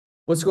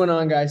What's going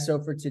on, guys? So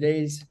for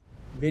today's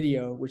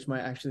video, which might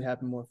actually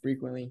happen more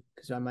frequently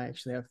because I might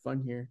actually have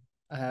fun here,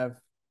 I have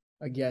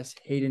a guest,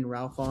 Hayden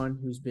Ralph, on,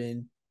 who's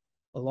been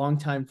a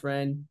longtime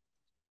friend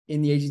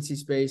in the agency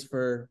space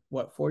for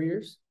what, 4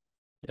 years?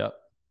 Yep.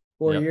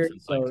 4 years.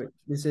 Since like So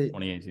this is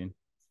 2018.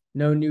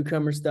 no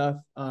newcomer stuff,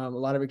 a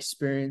lot of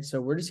experience.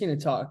 So we're just going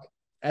to talk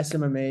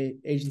SMMA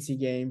agency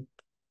game,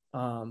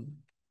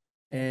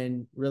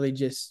 and really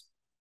just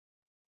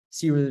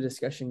see where the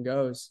discussion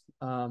goes.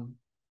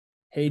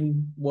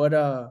 Hayden,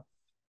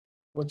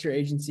 what's your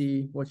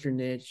agency? What's your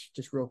niche?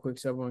 Just real quick,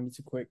 so everyone gets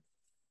a quick.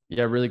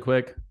 Yeah, really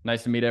quick.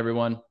 Nice to meet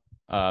everyone.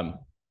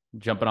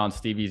 Jumping on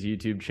Stevie's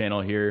YouTube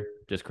channel here.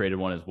 Just created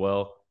one as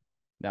well.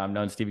 Now, I've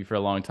known Stevie for a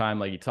long time,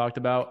 like you talked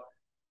about.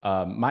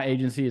 My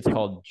agency, it's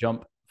called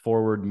Jump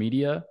Forward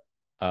Media.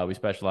 We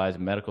specialize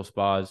in medical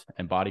spas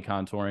and body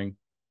contouring.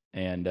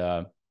 And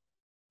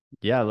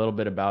yeah, a little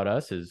bit about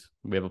us is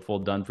we have a full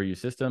done for you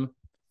system,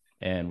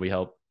 and we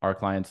help our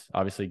clients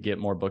obviously get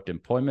more booked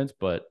appointments,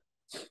 but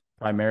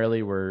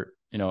primarily we're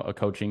a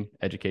coaching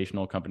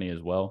educational company as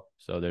well.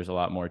 So there's a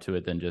lot more to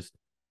it than just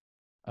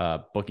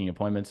booking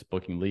appointments,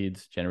 booking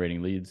leads,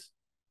 generating leads.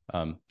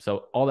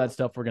 So all that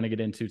stuff we're going to get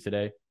into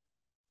today.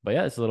 But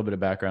yeah, it's a little bit of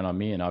background on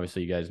me. And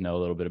obviously you guys know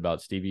a little bit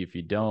about Stevie. If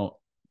you don't,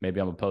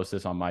 maybe I'm going to post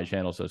this on my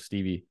channel. So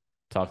Stevie,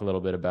 talk a little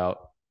bit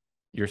about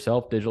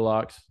yourself,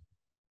 Digitalox,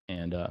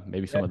 and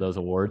maybe some of those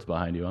awards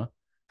behind you,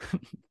 huh?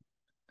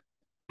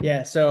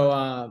 Yeah. So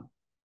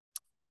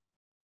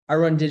I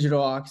run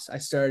Digitalox. I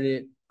started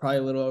it probably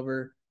a little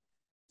over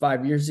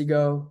 5 years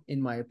ago in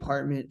my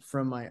apartment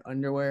from my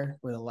underwear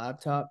with a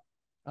laptop.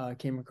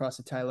 Came across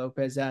a Ty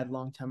Lopez ad a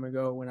long time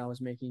ago when I was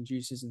making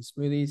juices and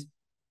smoothies.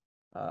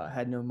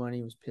 Had no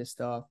money, was pissed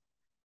off.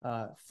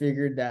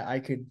 Figured that I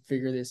could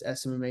figure this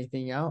SMMA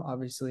thing out.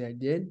 Obviously, I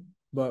did,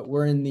 but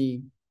we're in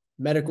the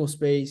medical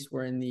space.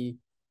 We're in the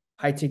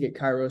high ticket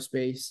chiro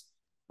space.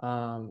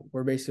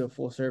 We're basically a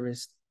full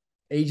service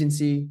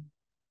agency.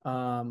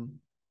 I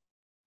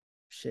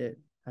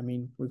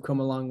mean, we've come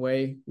a long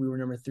way. We were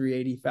number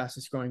 380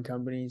 fastest growing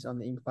companies on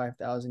the Inc.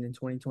 5000 in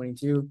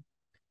 2022.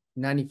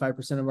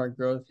 95% of our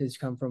growth has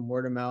come from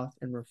word of mouth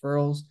and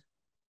referrals.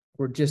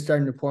 We're just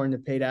starting to pour into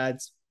paid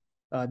ads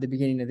at the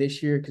beginning of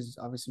this year because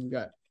obviously we've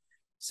got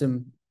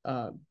some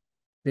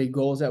big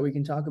goals that we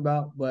can talk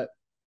about. But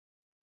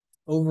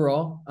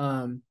overall,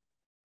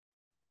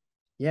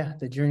 yeah,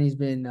 the journey's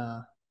been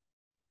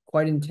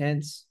quite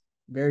intense,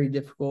 very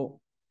difficult,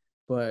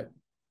 but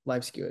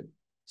life's good.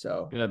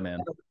 So Good, man.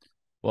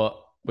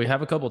 Well, we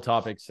have a couple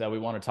topics that we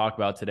want to talk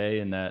about today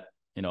and that,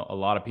 a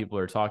lot of people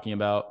are talking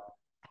about.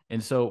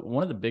 And so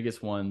one of the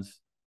biggest ones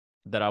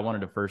that I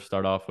wanted to first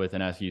start off with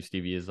and ask you,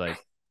 Stevie, is like,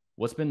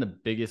 what's been the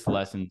biggest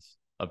lessons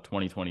of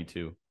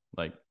 2022?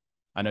 Like,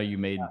 I know you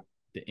made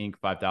the Inc.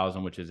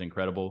 5000, which is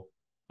incredible.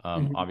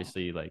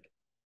 Obviously, like,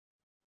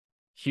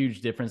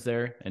 huge difference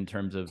there in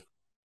terms of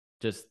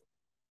just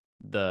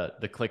the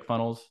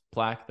ClickFunnels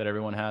plaque that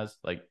everyone has.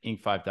 Like,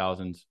 Inc.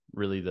 5000's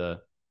really the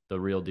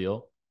real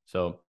deal.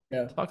 So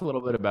yeah. Talk a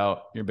little bit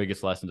about your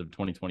biggest lessons of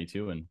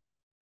 2022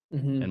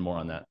 and more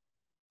on that.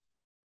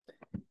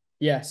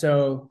 Yeah.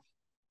 So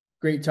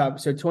great topic.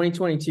 So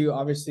 2022,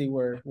 obviously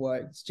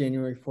it's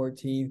January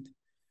 14th.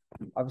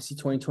 Obviously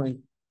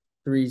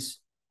 2023's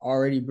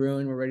already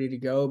brewing. We're ready to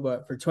go.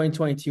 But for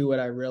 2022,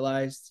 what I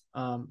realized,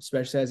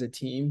 especially as a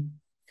team,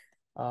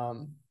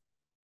 the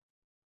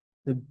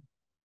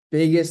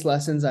biggest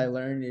lessons I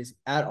learned is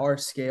at our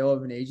scale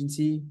of an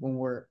agency, when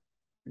we're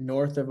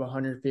north of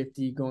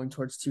 150 going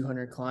towards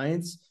 200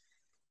 clients,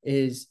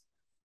 is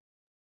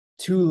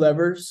two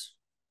levers.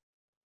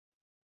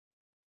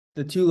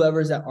 The two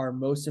levers that are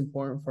most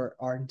important for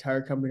our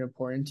entire company to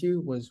pour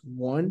into was,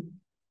 one,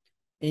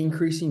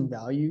 increasing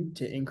value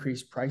to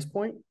increase price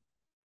point,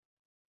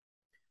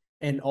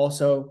 and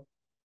also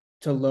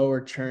to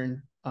lower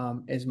churn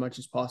as much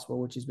as possible,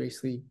 which is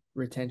basically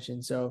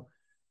retention. So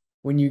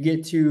when you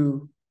get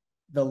to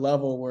the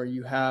level where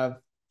you have,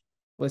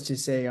 let's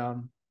just say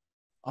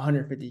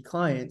 150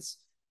 clients,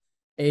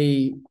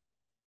 a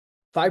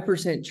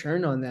 5%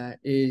 churn on that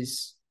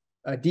is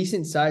a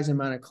decent size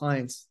amount of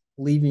clients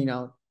leaving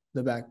out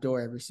the back door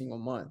every single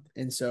month.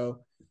 And so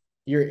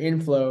your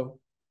inflow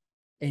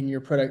and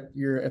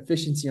your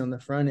efficiency on the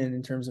front end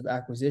in terms of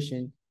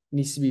acquisition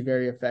needs to be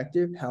very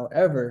effective.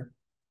 However,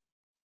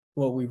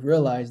 what we've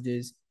realized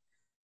is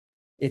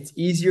it's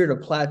easier to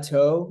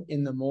plateau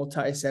in the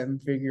multi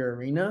 7-figure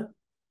arena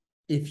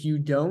if you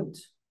don't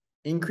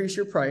increase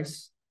your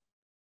price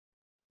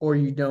or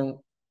you don't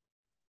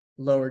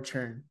lower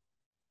churn.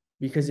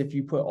 Because if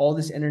you put all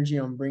this energy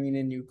on bringing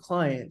in new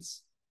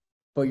clients,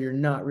 but you're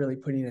not really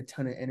putting a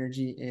ton of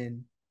energy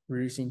in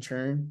reducing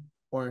churn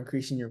or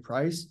increasing your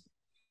price,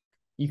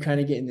 you kind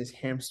of get in this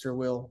hamster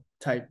wheel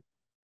type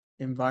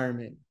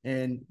environment.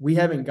 And we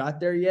haven't got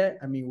there yet.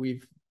 I mean,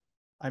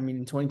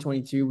 in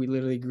 2022, we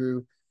literally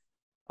grew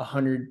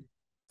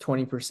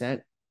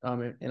 120%.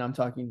 And I'm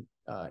talking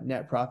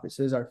net profit.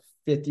 So this is our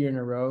 5th year in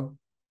a row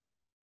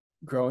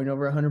growing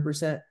over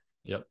 100%.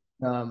 Yep.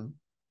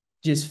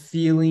 Just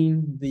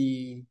feeling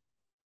the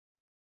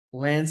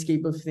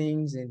landscape of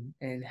things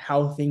and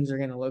how things are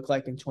going to look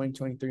like in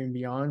 2023 and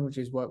beyond, which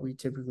is what we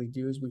typically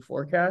do as we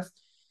forecast,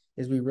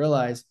 is we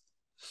realize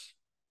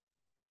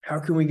how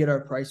can we get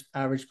our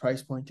average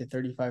price point to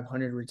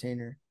 3,500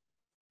 retainer?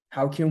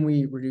 How can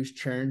we reduce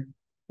churn,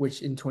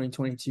 which in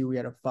 2022 we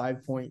had a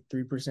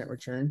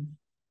 5.3%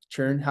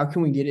 churn? How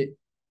can we get it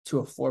to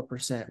a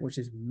 4%, which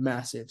is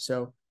massive?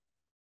 So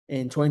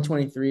in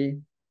 2023,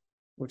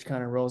 which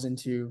kind of rolls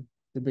into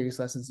the biggest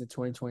lessons of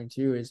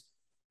 2022, is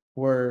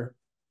we're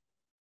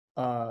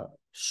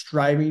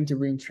striving to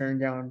bring churn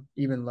down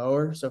even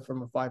lower. So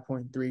from a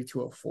 5.3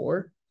 to a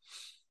 4.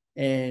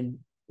 And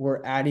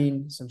we're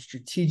adding some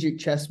strategic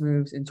chess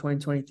moves in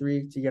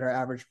 2023 to get our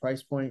average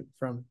price point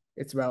from,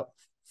 it's about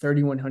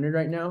 3,100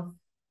 right now,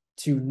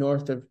 to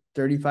north of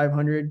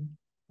 3,500,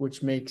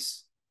 which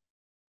makes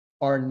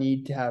our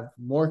need to have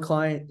more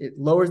it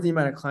lowers the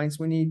amount of clients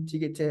we need to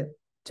get to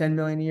 10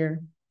 million a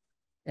year.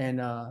 And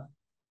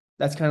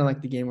that's kind of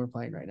like the game we're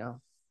playing right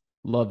now.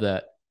 Love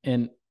that.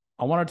 And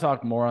I want to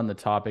talk more on the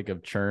topic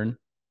of churn.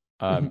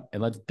 And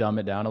let's dumb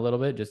it down a little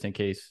bit, just in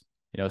case,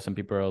 some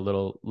people are a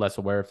little less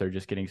aware if they're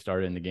just getting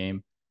started in the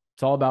game.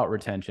 It's all about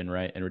retention,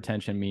 right? And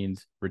retention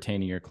means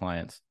retaining your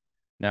clients.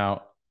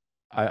 Now,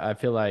 I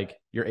feel like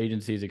your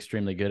agency is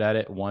extremely good at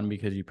it. One,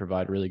 because you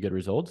provide really good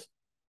results,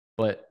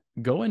 but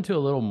go into a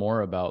little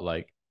more about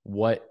like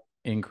what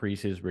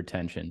increases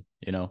retention.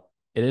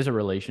 It is a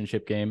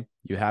relationship game.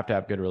 You have to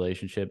have good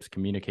relationships.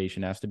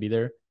 Communication has to be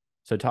there.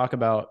 So talk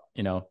about,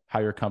 how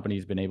your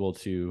company's been able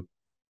to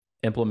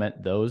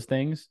implement those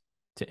things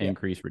to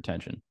increase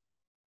retention.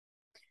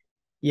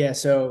 Yeah.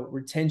 So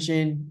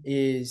retention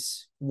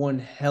is one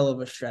hell of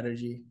a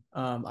strategy.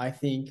 I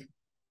think,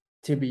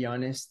 to be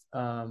honest,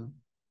 the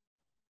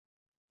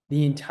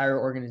entire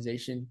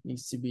organization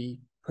needs to be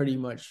pretty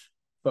much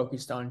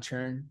focused on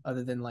churn,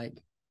 other than like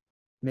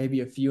maybe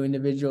a few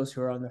individuals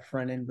who are on the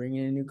front end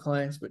bringing in new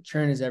clients, but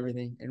churn is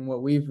everything. And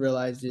what we've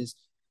realized is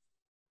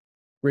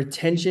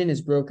retention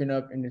is broken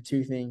up into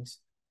two things.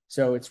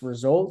 So it's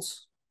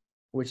results,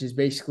 which is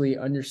basically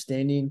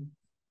understanding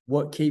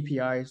what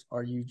KPIs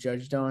are you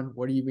judged on?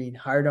 What are you being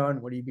hired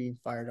on? What are you being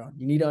fired on?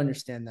 You need to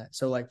understand that.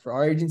 So like for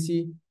our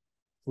agency,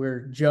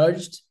 we're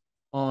judged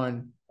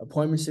on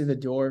appointments through the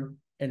door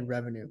and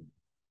revenue.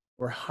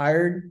 We're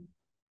hired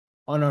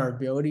on our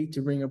ability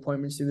to bring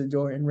appointments through the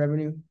door and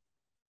revenue.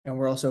 And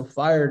we're also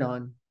fired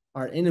on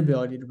our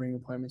inability to bring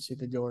appointments through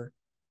the door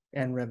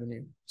and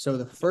revenue. So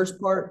the first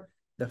part,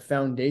 the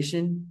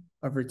foundation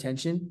of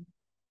retention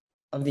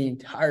of the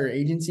entire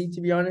agency,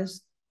 to be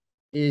honest,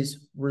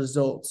 is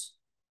results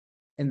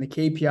and the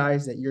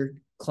KPIs that your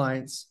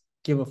clients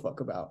give a fuck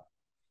about.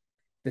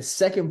 The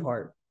second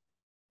part,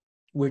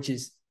 which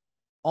is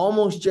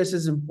almost just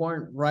as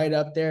important, right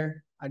up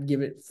there, I'd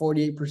give it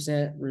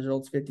 48%,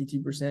 results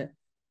 52%,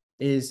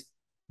 is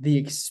the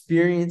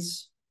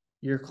experience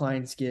your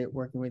clients get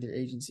working with your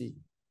agency.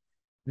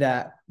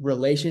 That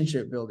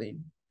relationship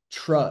building,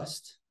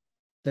 trust,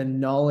 the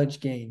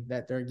knowledge gain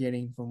that they're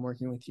getting from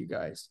working with you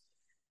guys,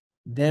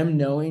 them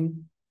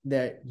knowing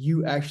that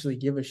you actually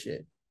give a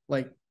shit.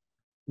 Like,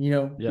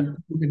 you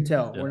can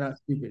tell we're not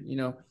stupid.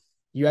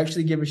 You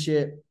actually give a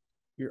shit.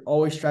 You're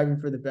always striving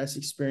for the best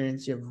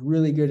experience. You have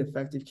really good,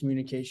 effective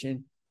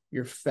communication.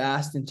 You're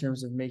fast in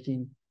terms of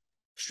making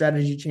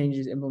strategy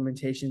changes,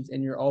 implementations,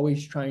 and you're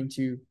always trying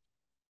to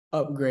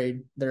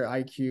upgrade their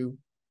IQ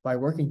by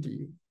working through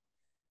you.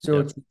 So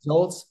it's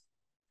results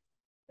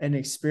and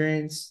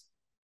experience.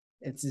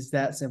 It's just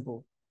that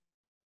simple.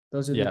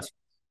 Those are the two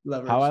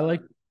levers.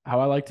 How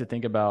I like to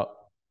think about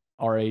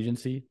our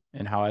agency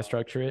and how I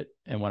structure it,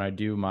 and when I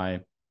do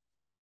my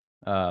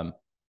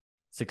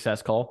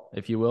success call,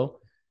 if you will,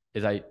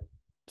 is I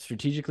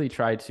strategically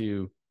try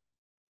to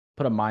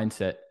put a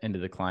mindset into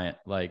the client,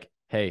 like,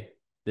 hey,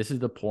 this is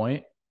the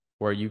point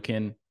where you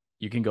can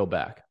go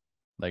back.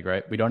 Like,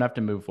 right, we don't have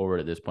to move forward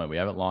at this point. We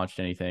haven't launched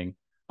anything.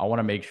 I want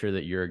to make sure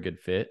that you're a good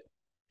fit.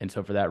 And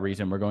so for that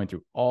reason, we're going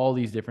through all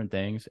these different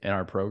things in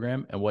our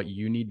program and what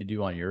you need to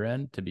do on your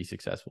end to be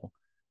successful.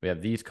 We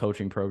have these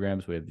coaching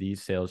programs. We have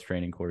these sales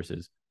training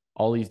courses,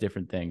 all these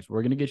different things.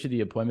 We're going to get you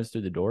the appointments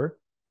through the door,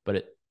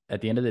 but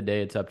at the end of the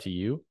day, it's up to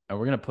you. And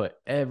we're going to put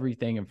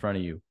everything in front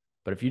of you.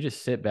 But if you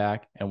just sit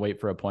back and wait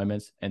for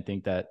appointments and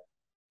think that,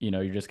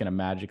 you're just going to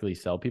magically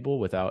sell people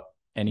without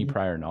any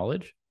prior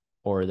knowledge,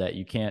 or that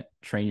you can't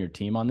train your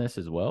team on this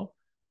as well,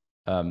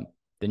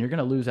 then you're going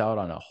to lose out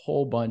on a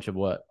whole bunch of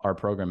what our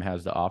program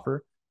has to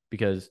offer.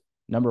 Because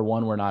number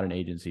one, we're not an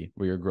agency.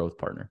 We're your growth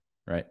partner,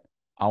 right?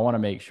 I want to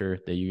make sure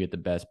that you get the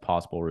best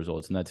possible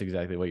results. And that's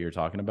exactly what you're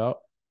talking about.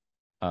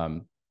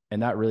 And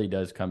that really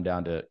does come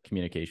down to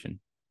communication.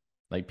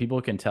 Like,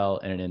 people can tell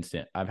in an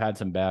instant. I've had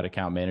some bad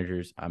account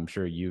managers. I'm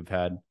sure you've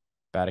had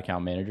bad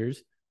account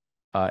managers,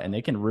 and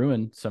they can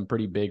ruin some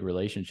pretty big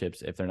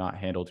relationships if they're not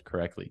handled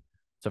correctly.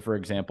 So for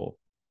example,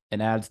 an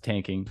ad's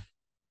tanking,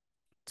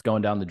 it's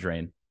going down the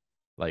drain.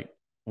 Like,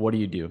 what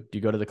do? Do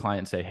you go to the client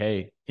and say,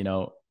 hey,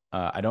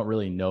 I don't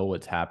really know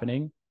what's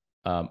happening.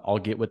 I'll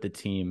get with the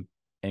team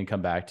and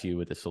come back to you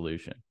with a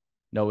solution.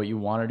 No, what you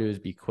want to do is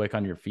be quick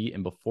on your feet.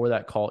 And before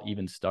that call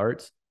even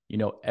starts, you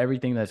know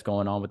everything that's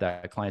going on with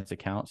that client's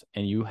accounts,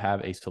 and you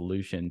have a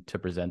solution to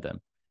present them.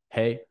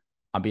 Hey,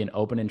 I'm being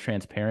open and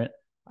transparent.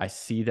 I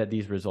see that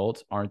these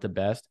results aren't the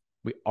best.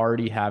 We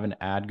already have an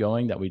ad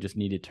going that we just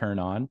need to turn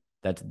on.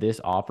 That's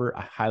this offer.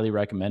 I highly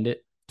recommend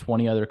it.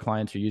 20 other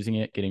clients are using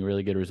it, getting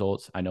really good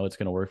results. I know it's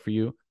going to work for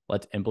you.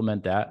 Let's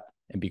implement that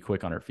and be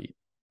quick on our feet.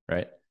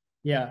 Right.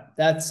 Yeah,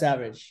 that's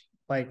savage.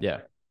 Like,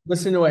 yeah,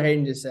 listen to what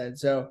Hayden just said.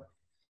 So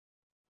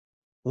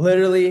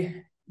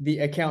literally the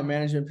account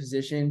management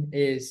position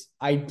is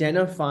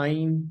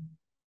identifying,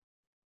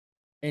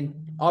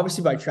 and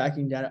obviously by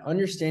tracking data,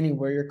 understanding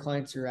where your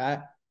clients are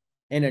at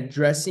and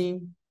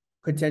addressing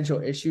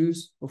potential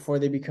issues before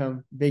they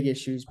become big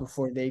issues,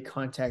 before they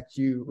contact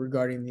you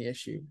regarding the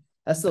issue.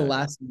 That's the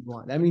last thing you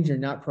want. That means you're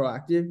not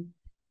proactive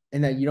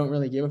and that you don't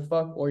really give a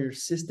fuck, or your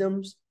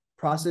systems,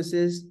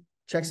 processes,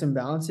 checks and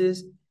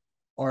balances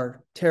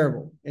are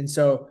terrible. And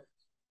so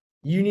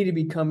you need to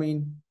be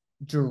coming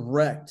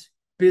direct,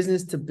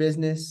 business to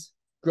business,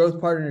 growth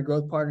partner to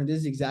growth partner. This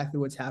is exactly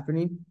what's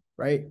happening,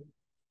 right?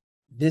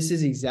 This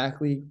is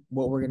exactly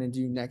what we're going to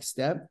do next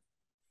step.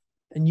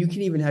 And you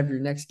can even have your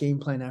next game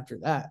plan after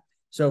that.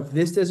 So if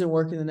this doesn't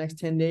work in the next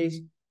 10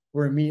 days,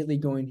 we're immediately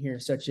going here,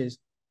 such as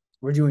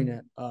we're doing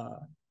a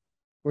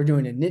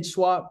niche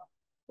swap,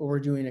 or we're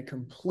doing a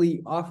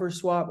complete offer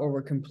swap, or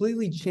we're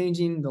completely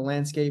changing the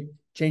landscape,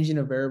 changing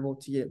a variable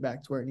to get it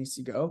back to where it needs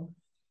to go.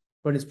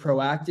 But it's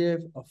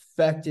proactive,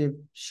 effective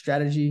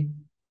strategy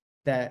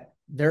that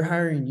they're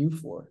hiring you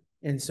for.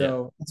 And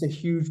so it's a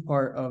huge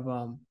part of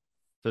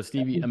so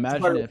Stevie,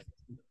 imagine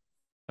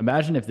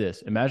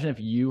if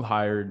you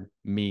hired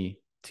me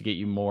to get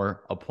you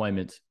more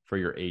appointments for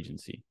your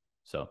agency.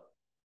 So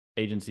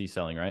agency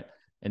selling, right?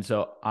 And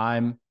so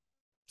I'm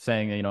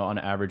saying, you know, on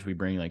average, we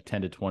bring like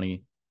 10 to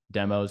 20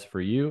 demos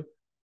for you.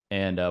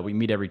 And we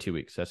meet every 2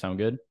 weeks. Does that sound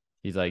good?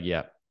 He's like,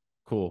 yeah,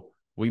 cool.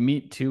 We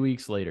meet 2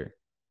 weeks later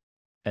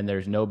and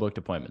there's no booked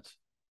appointments,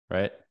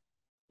 right?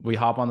 We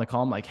hop on the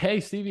call. I'm like, hey,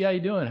 Stevie, how you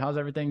doing? How's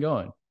everything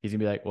going? He's gonna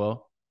be like,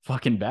 well,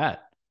 fucking bad.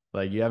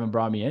 Like, you haven't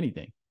brought me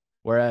anything.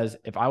 Whereas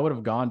if I would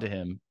have gone to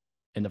him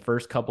in the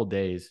first couple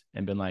days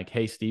and been like,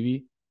 hey,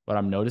 Stevie, what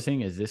I'm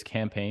noticing is this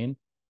campaign,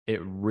 it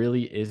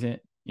really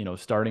isn't, you know,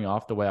 starting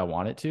off the way I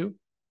want it to.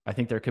 I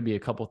think there could be a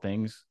couple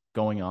things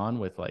going on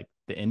with like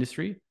the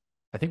industry.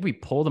 I think we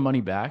pull the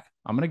money back.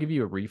 I'm going to give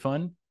you a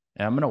refund,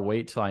 and I'm going to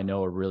wait till I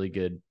know a really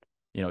good,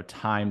 you know,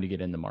 time to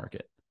get in the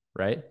market.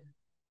 Right.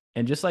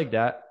 And just like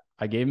that,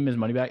 I gave him his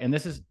money back. And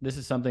this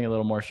is something a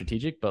little more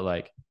strategic, but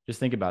like, just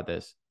think about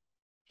this.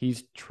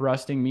 He's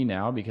trusting me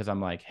now because I'm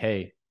like,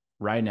 hey,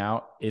 right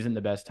now isn't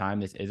the best time.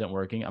 This isn't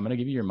working. I'm going to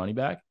give you your money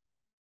back.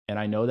 And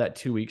I know that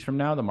 2 weeks from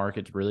now, the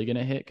market's really going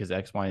to hit because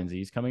X, Y, and Z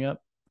is coming up.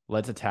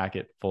 Let's attack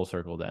it full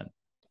circle then.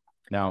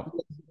 Now,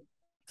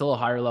 it's a little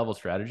higher level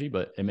strategy,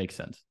 but it makes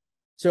sense.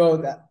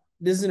 So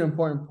this is an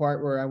important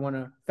part where I want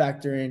to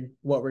factor in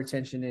what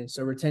retention is.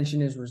 So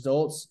retention is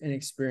results and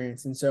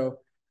experience. And so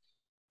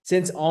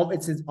since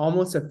it's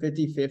almost a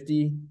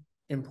 50-50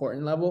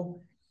 important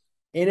level,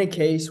 in a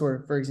case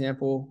where, for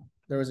example,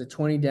 there was a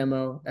 20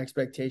 demo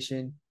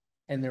expectation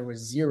and there was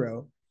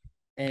 0,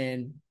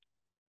 and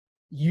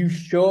you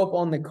show up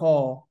on the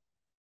call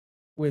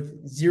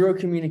with 0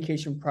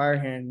 communication prior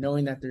hand,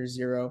 knowing that there's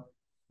 0,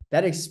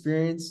 that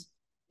experience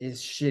is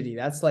shitty.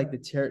 That's like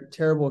the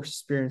terrible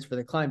experience for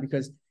the client,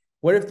 because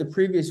what if the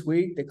previous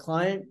week the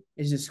client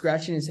is just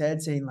scratching his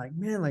head saying like,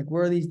 man, like,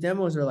 where are these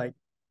demos? Or like,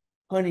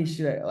 honey,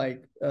 should I,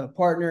 like,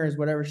 partners,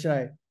 whatever, should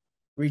I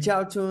reach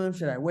out to him?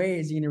 Should I wait?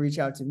 Is he going to reach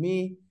out to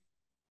me?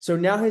 So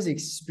now his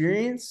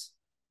experience,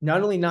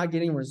 not only not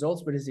getting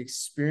results, but his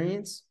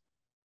experience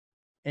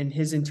and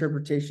his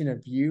interpretation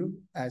of you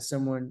as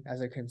someone,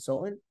 as a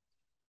consultant,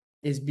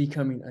 is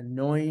becoming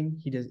annoying.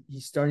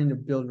 He's starting to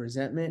build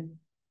resentment.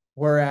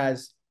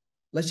 Whereas,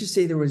 let's just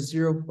say there was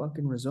 0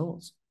 fucking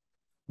results,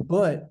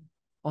 but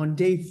on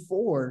day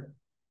 4,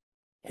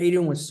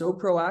 Hayden was so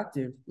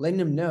proactive, letting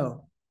him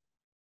know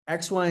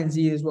X, Y, and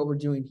Z is what we're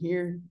doing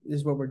here. This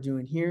is what we're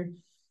doing here.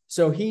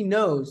 So he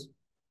knows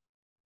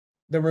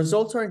the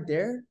results aren't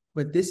there,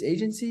 but this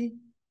agency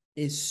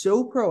is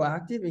so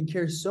proactive and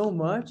cares so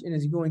much and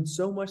is going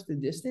so much the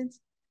distance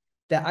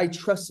that I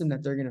trust them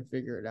that they're going to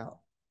figure it out.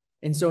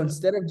 And so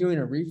instead of doing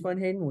a refund,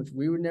 Hayden, which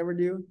we would never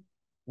do,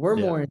 we're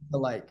more into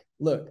like,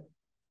 look,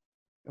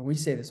 and we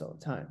say this all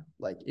the time,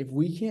 like, if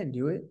we can't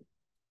do it,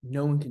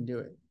 no one can do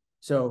it.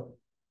 So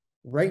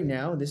right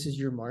now, this is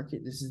your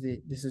market. This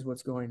is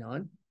what's going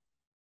on.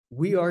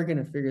 We are going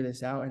to figure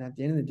this out. And at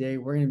the end of the day,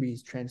 we're going to be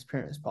as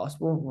transparent as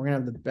possible. We're going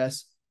to have the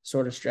best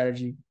sort of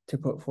strategy to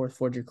put forth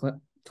towards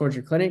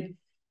your clinic.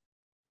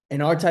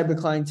 And our type of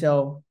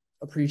clientele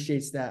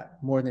appreciates that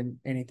more than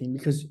anything,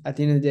 because at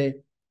the end of the day,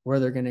 where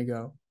they're going to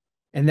go.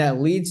 And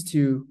that leads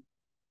to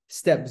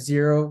step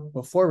 0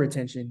 before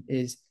retention,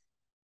 is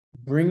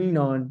bringing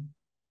on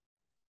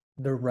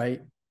the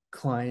right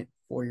client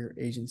for your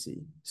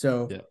agency.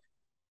 So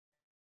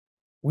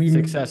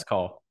success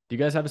call. Do you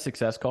guys have a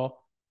success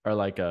call, or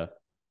like a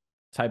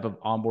type of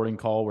onboarding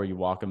call where you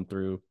walk them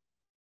through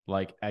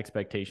like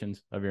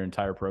expectations of your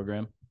entire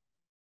program?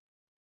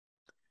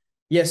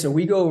 Yeah, so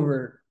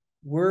we're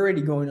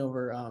already going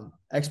over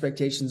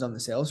expectations on the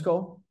sales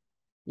call.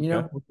 Okay.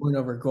 We're going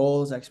over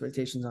goals,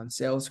 expectations on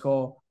sales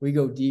call. We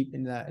go deep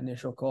in that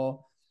initial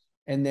call.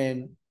 And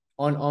then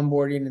on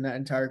onboarding in that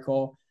entire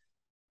call,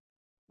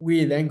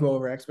 we then go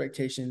over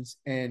expectations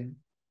and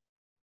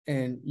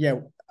yeah,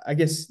 I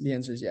guess the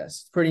answer is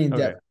yes. Pretty in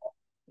depth. Okay.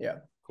 Yeah.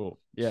 Cool.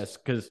 Yes,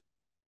 because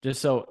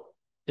just so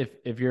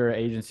if you're an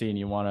agency and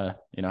you want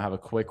to, have a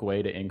quick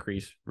way to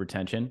increase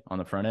retention on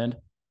the front end,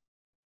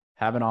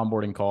 have an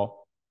onboarding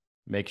call,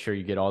 make sure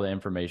you get all the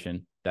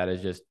information. That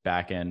is just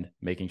back end,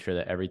 making sure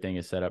that everything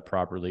is set up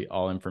properly.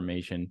 All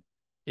information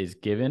is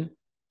given.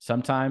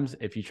 Sometimes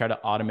if you try to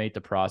automate the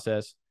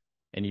process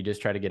and you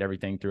just try to get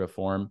everything through a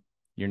form,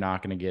 you're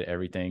not going to get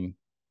everything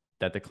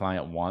that the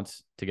client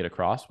wants to get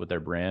across with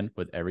their brand,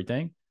 with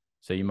everything.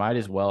 So you might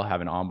as well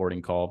have an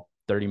onboarding call,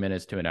 30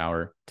 minutes to an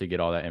hour to get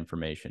all that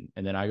information.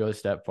 And then I go a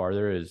step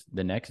farther is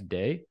the next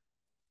day,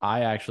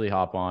 I actually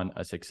hop on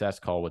a success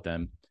call with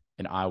them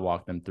and I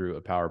walk them through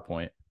a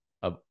PowerPoint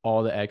of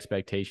all the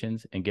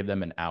expectations and give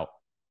them an out.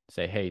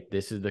 Say, hey,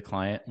 this is the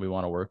client we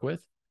want to work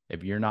with.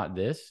 If you're not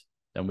this,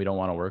 then we don't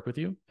want to work with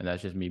you. And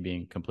that's just me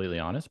being completely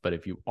honest. But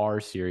if you are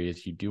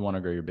serious, you do want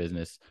to grow your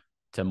business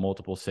to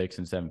multiple 6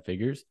 and 7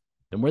 figures,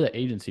 then we're the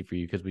agency for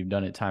you because we've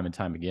done it time and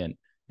time again.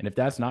 And if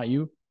that's not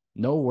you,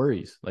 no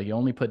worries. Like you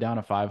only put down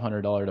a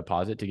 $500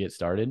 deposit to get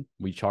started.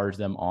 We charge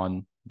them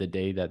on the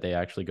day that they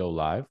actually go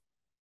live.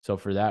 So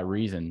for that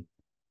reason,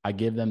 I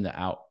give them the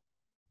out.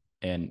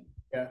 And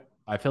yeah,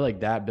 I feel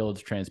like that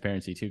builds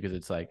transparency too, because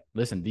it's like,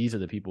 listen, these are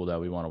the people that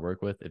we want to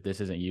work with. If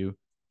this isn't you,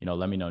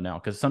 let me know now.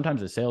 Because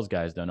sometimes the sales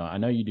guys don't know. I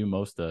know you do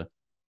most of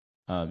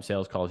the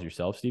sales calls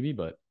yourself, Stevie,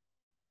 but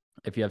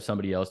if you have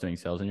somebody else doing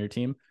sales on your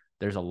team,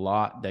 there's a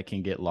lot that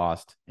can get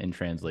lost in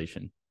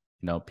translation.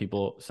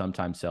 People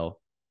sometimes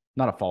sell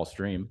not a false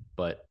dream,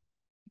 but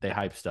they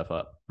hype stuff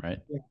up, right?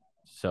 Yeah.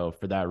 So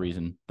for that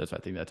reason, I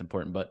think that's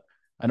important. But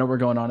I know we're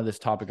going on to this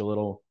topic a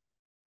little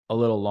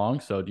long.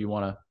 So do you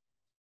want to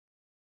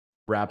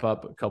wrap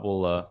up a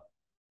couple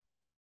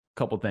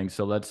things?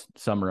 So let's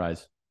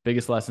summarize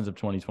biggest lessons of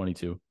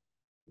 2022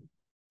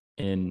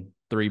 in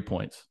 3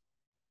 points.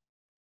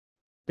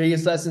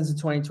 Biggest lessons of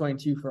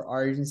 2022 for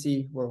our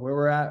agency, where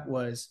we're at,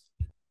 was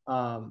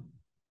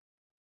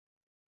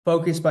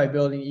focus by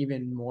building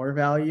even more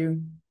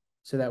value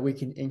so that we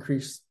can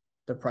increase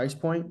the price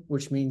point,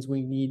 which means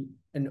we need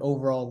an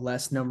overall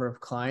less number of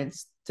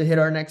clients to hit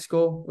our next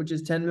goal, which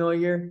is 10 mil a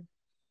year.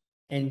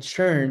 And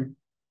churn,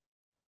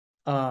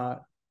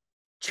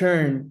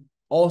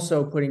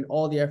 also putting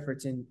all the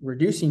efforts in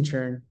reducing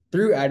churn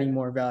through adding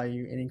more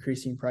value and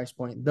increasing price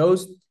point.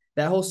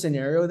 That whole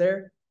scenario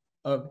there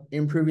of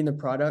improving the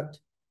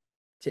product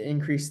to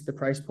increase the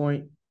price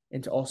point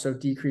and to also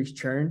decrease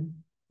churn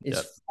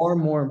is far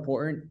more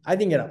important. I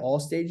think at all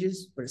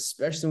stages, but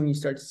especially when you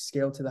start to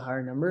scale to the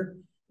higher number,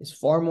 is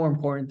far more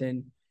important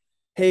than,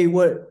 hey,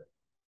 our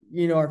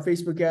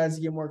Facebook ads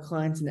to get more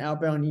clients and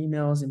outbound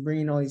emails and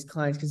bringing all these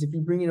clients. Because if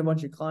you bring in a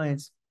bunch of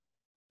clients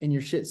and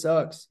your shit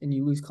sucks and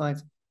you lose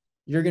clients,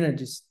 you're going to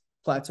just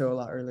plateau a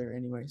lot earlier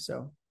anyway.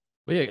 So,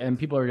 well, yeah, and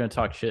people are going to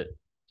talk shit,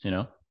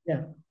 Yeah.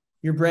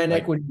 Your brand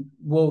equity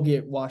will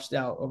get washed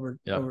out over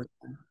time.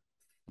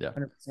 Yeah.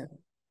 100%.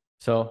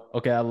 So,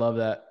 okay, I love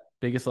that.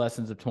 Biggest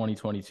lessons of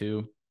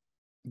 2022.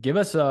 Give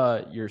us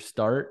your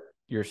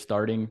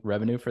starting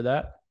revenue for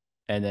that,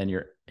 and then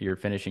your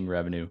finishing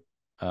revenue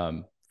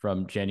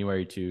from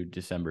January to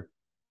December.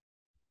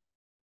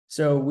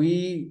 So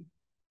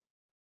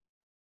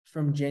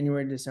from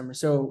January to December.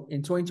 So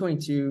in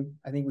 2022,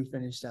 I think we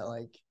finished at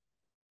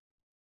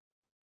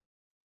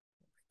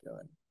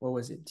what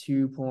was it?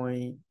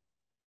 2.5,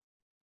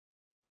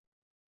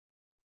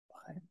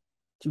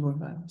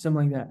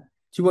 something like that.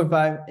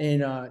 2.5. In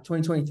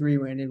 2023,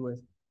 we ended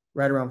with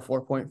right around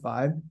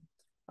 4.5.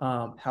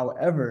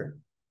 However,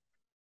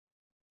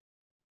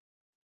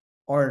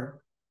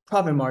 our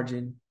profit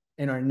margin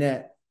and our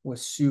net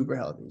was super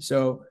healthy.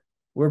 So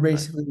we're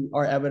basically,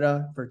 our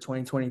EBITDA for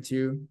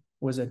 2022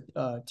 was a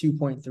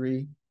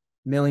 $2.3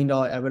 million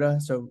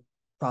EBITDA, so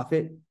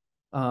profit.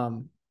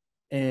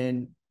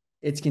 And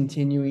it's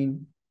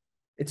continuing.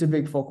 It's a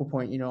big focal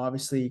point,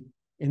 obviously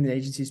in the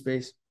agency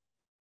space.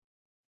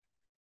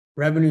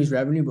 Revenue is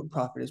revenue, but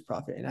profit is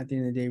profit. And at the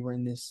end of the day, we're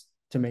in this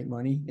to make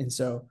money. And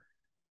so,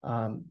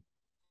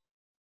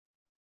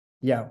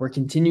 we're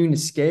continuing to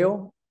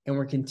scale and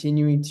we're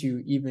continuing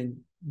to even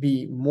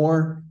be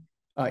more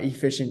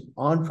efficient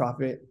on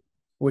profit,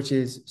 which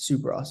is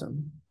super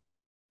awesome.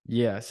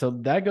 Yeah. So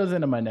that goes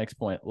into my next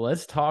point.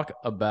 Let's talk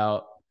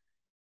about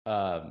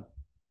kind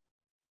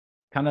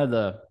of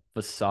the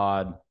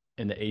facade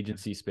in the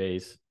agency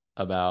space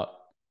about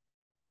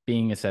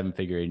being a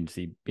 7-figure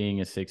agency,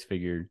 being a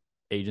 6-figure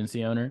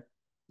agency owner.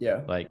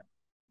 Yeah. Like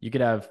you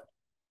could have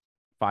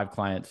 5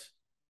 clients,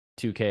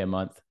 $2K a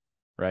month,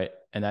 right?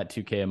 And that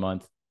 $2K a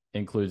month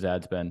includes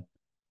ad spend.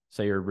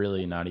 So you're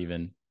really not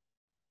even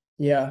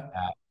you're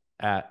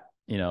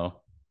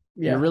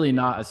really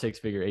not a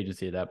 6-figure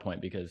agency at that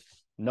point, because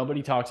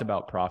nobody talks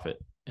about profit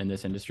in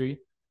this industry.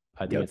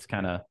 I think Yep. it's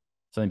kind of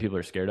something people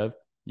are scared of.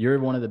 You're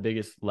one of the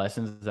biggest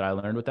lessons that I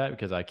learned with that,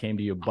 because I came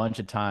to you a bunch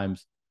of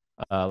times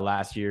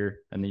last year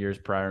and the years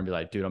prior and be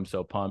like, dude, I'm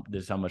so pumped.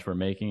 This is how much we're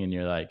making. And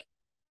you're like,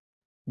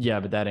 yeah,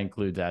 but that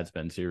includes ad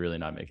spend. So you're really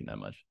not making that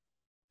much.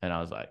 And I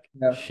was like,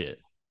 shit,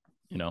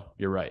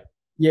 you're right.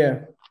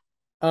 Yeah.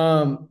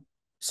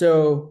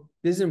 So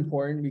this is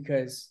important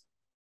because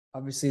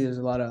obviously there's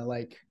a lot of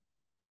like,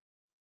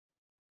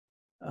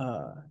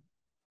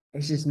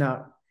 it's just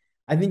not,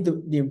 I think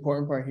the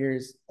important part here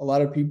is a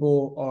lot of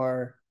people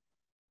are,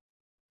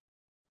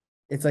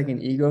 it's like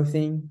an ego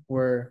thing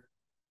where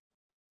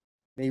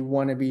they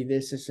want to be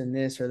this, and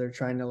this, or they're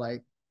trying to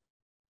like,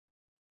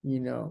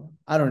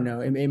 I don't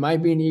know. It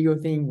might be an ego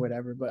thing,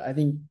 whatever. But I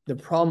think the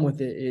problem with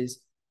it is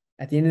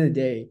at the end of the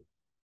day,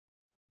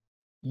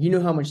 you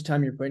know how much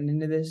time you're putting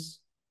into this,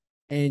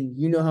 and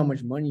you know how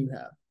much money you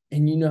have,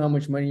 and you know how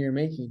much money you're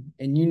making,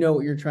 and you know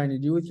what you're trying to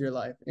do with your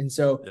life. And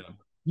so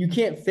you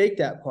can't fake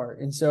that part.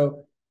 And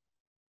so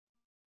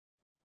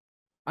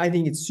I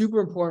think it's super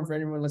important for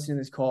anyone listening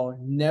to this call,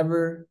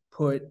 never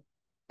put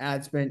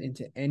ad spend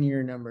into any of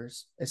your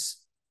numbers.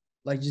 It's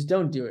like, just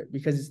don't do it,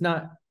 because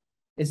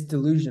it's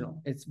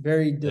delusional. It's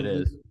very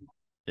delusional.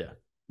 It is.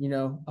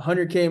 Yeah.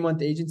 100K a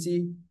month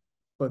agency,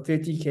 but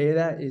 50K of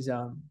that is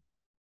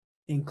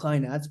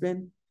inclined ad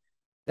spend.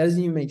 That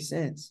doesn't even make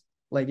sense.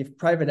 Like, if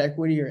private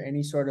equity or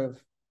any sort of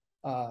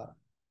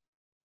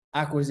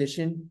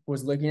acquisition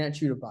was looking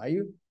at you to buy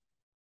you,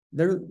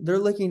 they're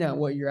looking at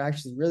what you're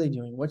actually really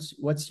doing.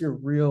 What's your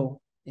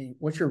real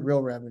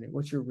revenue?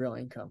 What's your real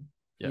income?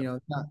 Yep.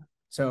 It's not.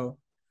 So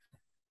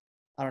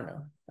I don't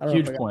know.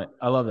 Huge point.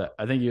 I love that.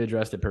 I think you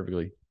addressed it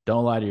perfectly.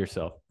 Don't lie to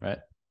yourself, right?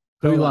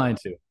 Who are you lying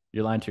to?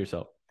 You're lying to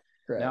yourself.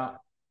 Correct. Now,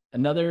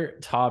 another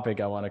topic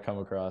I want to come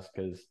across,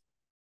 because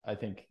I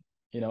think,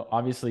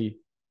 obviously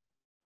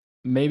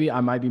maybe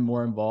I might be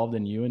more involved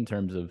than you in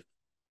terms of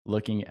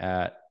looking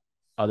at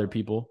other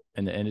people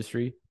in the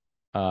industry,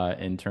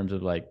 in terms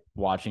of like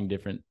watching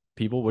different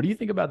people. What do you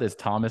think about this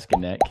Thomas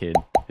Gonnet kid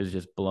who's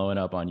just blowing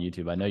up on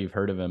YouTube? I know you've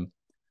heard of him.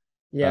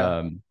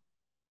 Yeah.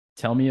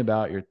 Tell me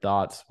about your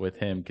thoughts with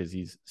him, because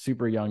he's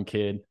super young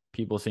kid.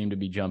 People seem to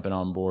be jumping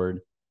on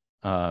board.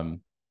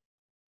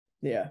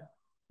 Yeah.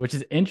 Which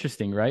is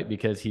interesting, right?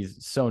 Because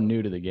he's so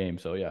new to the game.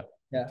 So yeah.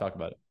 Talk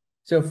about it.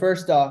 So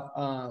first off,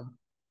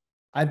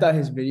 I thought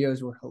his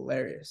videos were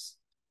hilarious.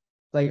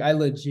 Like, I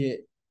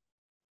legit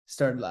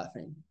started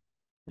laughing.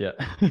 Yeah.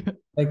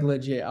 Like,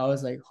 legit. I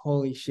was like,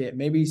 holy shit.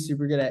 Maybe he's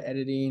super good at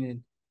editing,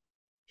 and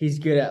he's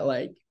good at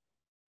like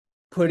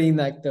putting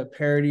like the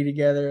parody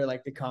together,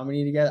 like the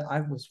comedy together. I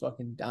was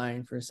fucking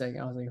dying for a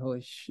second. I was like,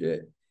 holy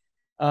shit.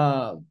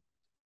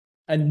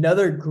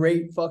 Another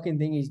great fucking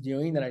thing he's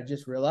doing that I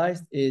just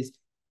realized is,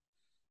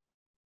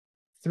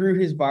 through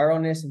his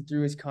viralness and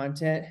through his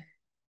content,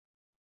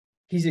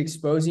 he's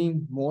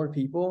exposing more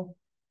people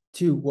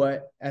to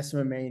what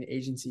SMMA and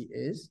agency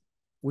is,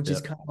 which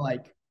is kind of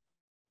like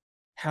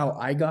how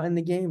I got in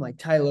the game. Like,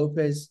 Ty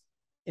Lopez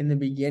in the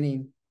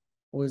beginning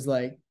was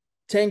like,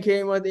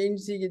 10K a month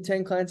agency, get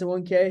 10 clients at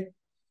 1K.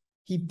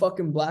 He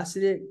fucking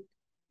blasted it.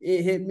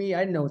 It hit me. I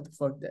didn't know what the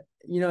fuck that,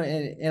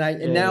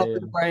 now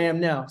look where I am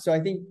now. So I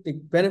think the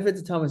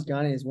benefits of Thomas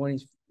Gonnet is, one,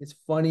 it's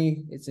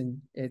funny. I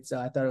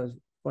thought it was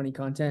funny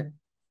content.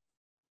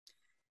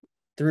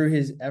 Through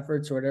his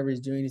efforts or whatever he's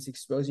doing, he's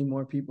exposing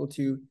more people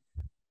to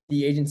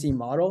the agency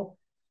model,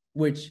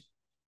 which,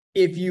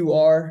 if you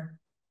are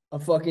a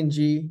fucking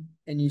G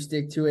and you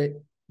stick to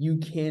it, you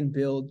can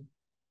build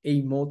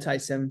a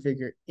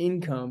multi-7-figure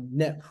income,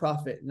 net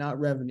profit, not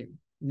revenue,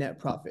 net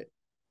profit,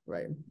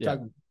 right?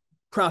 Talking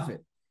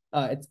profit.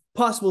 It's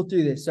possible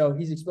through this. So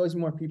he's exposing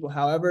more people.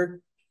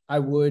 However, I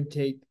would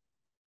take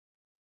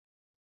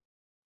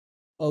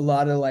a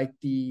lot of like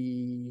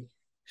the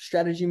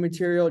strategy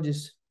material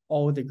just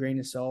all with a grain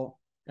of salt.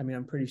 I mean,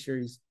 I'm pretty sure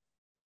he's,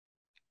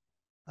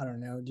 I don't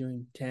know,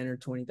 doing $10,000 or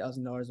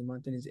 $20,000 a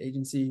month in his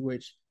agency,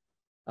 which,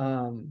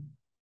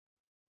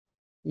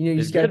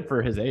 it's good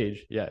for his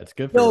age. Yeah, it's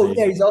good for his age.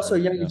 Yeah, he's also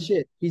young as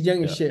shit. He's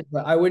young as shit.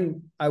 But I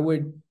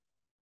would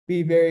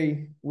be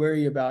very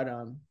wary about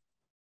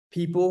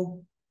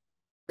people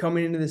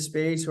coming into this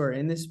space or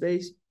in this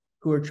space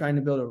who are trying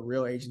to build a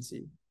real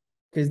agency,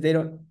 because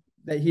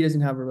he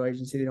doesn't have a real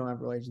agency. They don't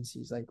have real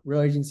agencies. Like,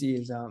 real agency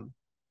is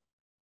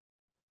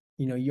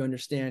you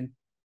understand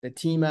the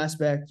team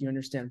aspect, you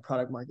understand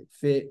product market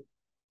fit,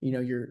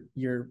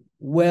 you're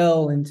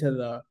well into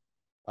the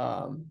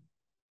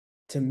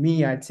to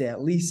me, I'd say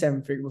at least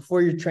 7 figures.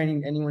 Before you're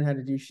training anyone how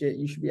to do shit,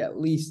 you should be at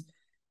least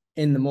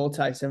in the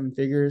multi 7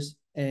 figures.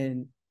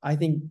 And I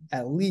think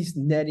at least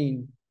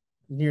netting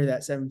near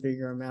that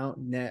 7-figure amount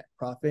net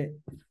profit.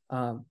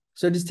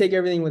 So just take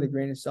everything with a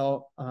grain of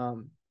salt.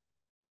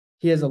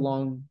 He has a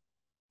long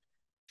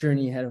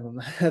journey ahead of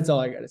him. That's all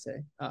I got to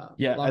say.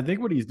 I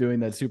think what he's doing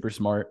that's super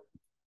smart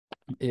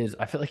is,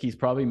 I feel like he's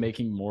probably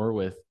making more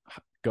with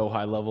Go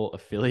High Level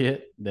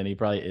affiliate than he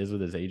probably is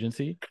with his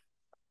agency.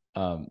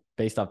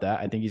 Based off that,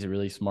 I think he's a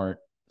really smart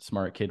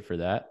kid for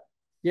that.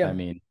 Yeah. I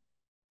mean,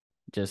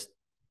 just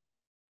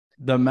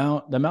the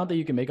amount that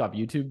you can make off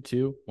YouTube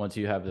too, once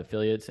you have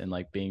affiliates and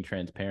like being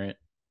transparent,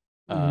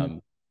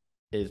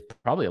 is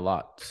probably a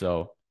lot.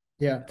 So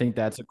Yeah. I think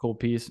that's a cool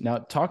piece. Now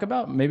talk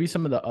about maybe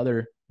some of the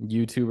other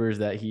YouTubers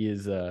that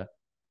he's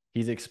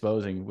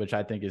exposing, which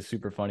I think is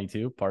super funny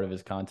too, part of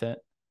his content.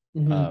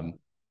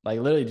 Like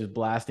literally just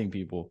blasting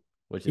people,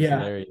 which is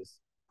hilarious.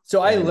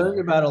 So I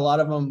learned about a lot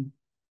of them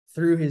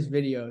through his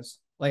videos.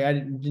 Like I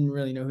didn't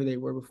really know who they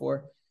were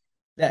before.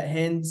 That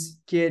Hendz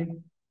kid,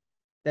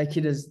 that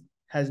kid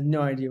has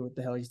no idea what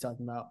the hell he's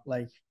talking about.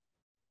 Like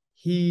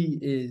he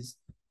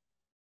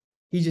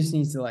just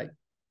needs to like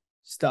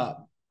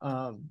stop.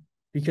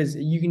 Because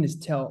you can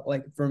just tell,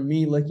 like from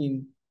me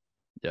looking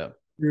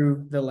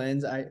through the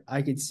lens,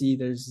 I could see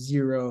there's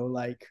zero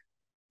like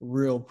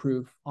real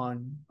proof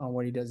on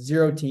what he does.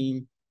 Zero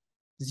team,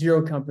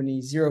 zero company,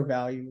 zero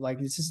value. Like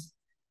it's just,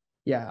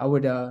 I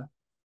would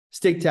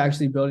stick to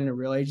actually building a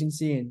real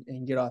agency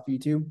and get off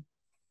YouTube.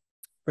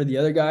 For the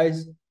other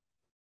guys,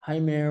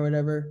 Jaime or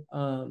whatever.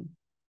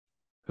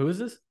 Who is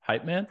this?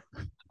 Hype Man?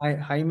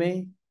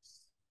 Jaime.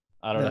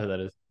 I don't know who that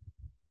is.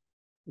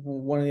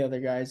 One of the other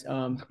guys.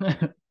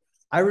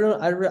 I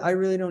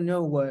really don't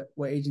know what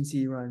agency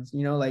he runs.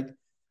 You know, like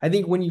I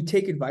think when you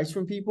take advice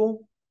from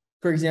people,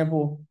 for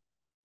example,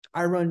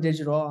 I run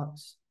digital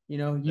ops. You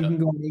know, you can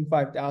go on Inc.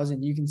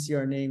 5000. You can see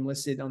our name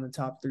listed on the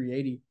top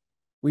 380.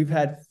 We've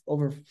had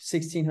over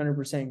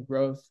 1,600%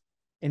 growth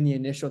in the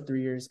initial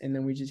 3 years, and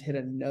then we just hit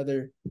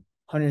another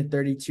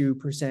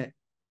 132%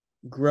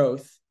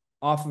 growth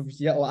off of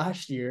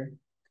last year.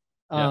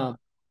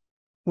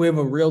 We have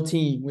a real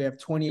team. We have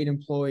 28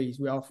 employees.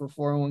 We offer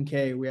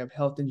 401k. We have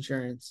health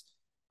insurance.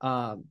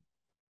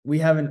 We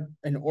have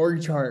an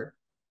org chart.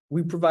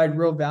 We provide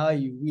real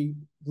value. We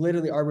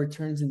literally, our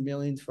returns in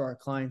millions for our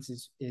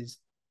clients is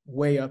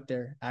way up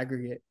there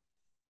aggregate.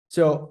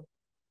 So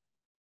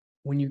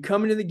when you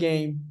come into the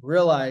game,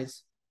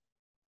 realize,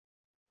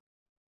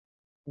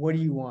 what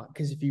do you want?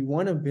 Because if you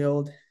want to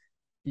build,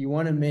 you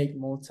want to make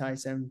multi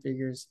 7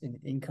 figures in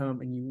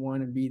income, and you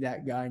want to be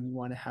that guy, and you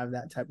want to have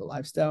that type of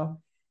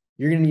lifestyle,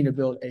 you're going to need to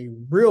build a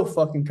real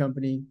fucking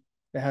company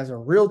that has a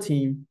real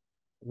team,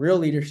 real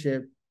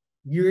leadership.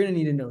 You're going to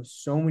need to know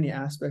so many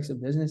aspects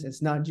of business.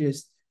 It's not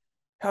just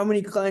how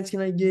many clients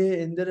can I get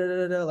and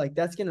like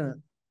that's going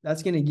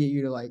to get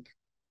you to like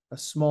a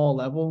small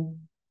level,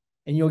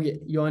 and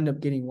you'll end up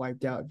getting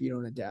wiped out if you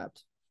don't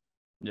adapt.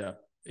 Yeah,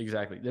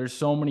 exactly. There's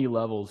so many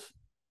levels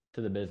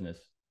to the business,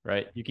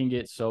 right? You can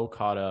get so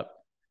caught up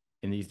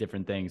in these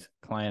different things,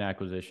 client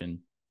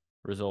acquisition,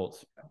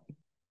 results,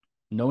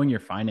 knowing your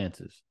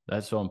finances.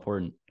 That's so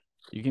important.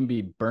 You can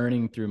be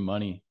burning through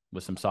money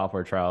with some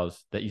software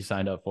trials that you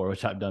signed up for,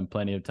 which I've done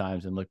plenty of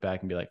times, and look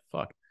back and be like,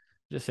 fuck,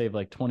 just saved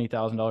like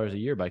 $20,000 a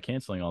year by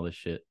canceling all this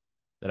shit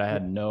that I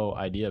had no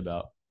idea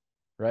about.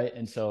 Right.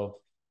 And so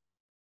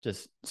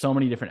just so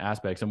many different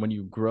aspects. And when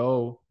you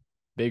grow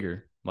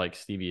bigger, like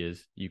Stevie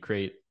is, you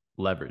create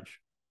leverage.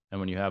 And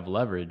when you have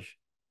leverage,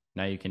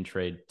 now you can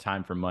trade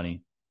time for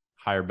money,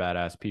 hire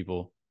badass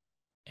people,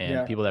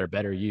 and people that are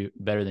better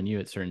than you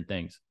at certain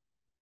things.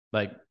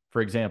 Like,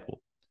 for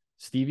example,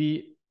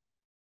 Stevie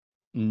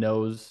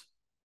knows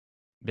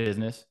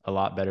business a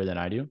lot better than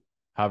I do.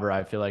 However,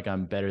 I feel like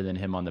I'm better than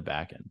him on the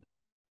back end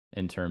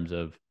in terms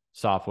of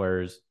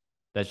softwares.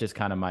 That's just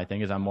kind of my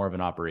thing, is I'm more of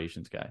an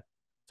operations guy.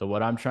 So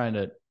what I'm trying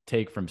to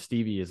take from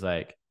Stevie is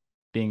like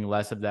being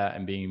less of that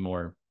and being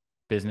more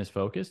business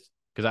focused,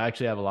 because I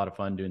actually have a lot of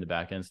fun doing the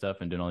back end stuff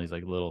and doing all these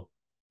like little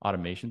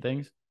automation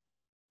things.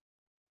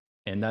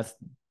 And that's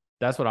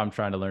what I'm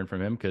trying to learn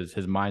from him, because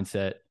his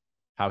mindset,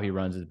 how he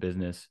runs his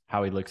business,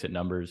 how he looks at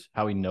numbers,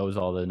 how he knows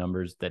all the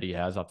numbers that he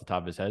has off the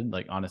top of his head.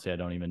 Like, honestly, I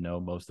don't even know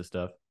most of the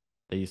stuff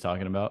that he's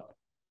talking about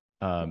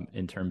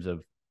in terms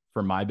of,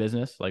 for my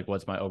business, like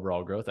what's my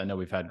overall growth. I know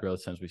we've had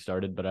growth since we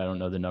started, but I don't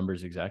know the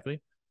numbers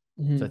exactly.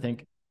 So I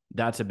think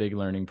that's a big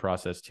learning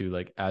process too.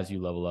 Like, as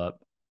you level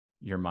up,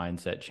 your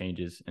mindset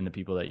changes and the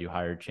people that you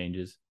hire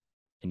changes,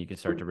 and you can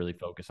start to really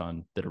focus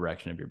on the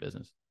direction of your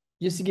business.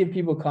 Just to give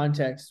people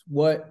context,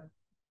 what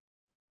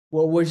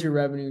was your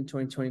revenue in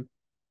 2020?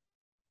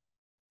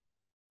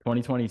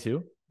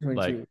 2022?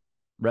 Like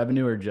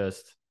revenue, or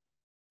just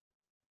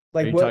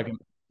like, are you talking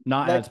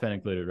not ad spend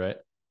included, right?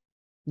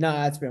 Not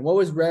ad spend. What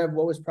was rev?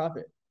 What was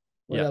profit?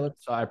 So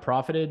I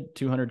profited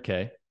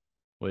 200K,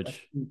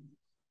 which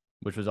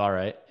was all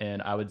right.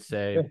 And I would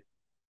say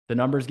the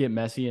numbers get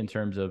messy in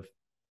terms of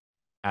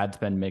ad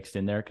spend mixed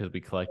in there, because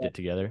we collect it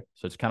together.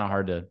 So it's kind of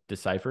hard to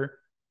decipher.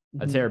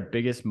 I'd say our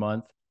biggest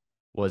month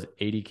was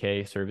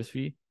 80K service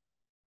fee.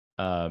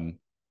 And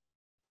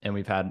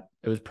it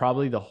was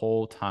probably the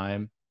whole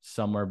time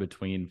somewhere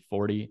between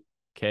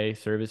 40K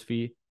service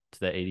fee to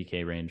the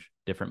 80K range,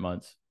 different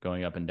months,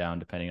 going up and down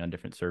depending on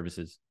different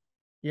services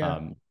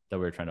that we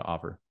were trying to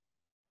offer.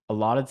 A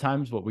lot of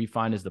times what we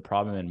find is the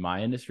problem in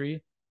my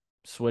industry,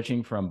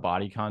 switching from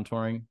body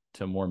contouring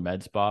to more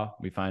med spa,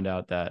 we find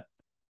out that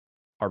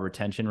our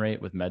retention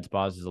rate with med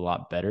spas is a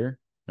lot better.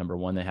 Number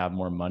one, they have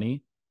more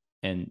money,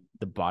 and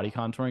the body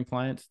contouring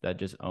clients that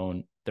just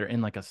they're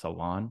in like a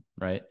salon,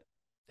 right?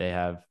 They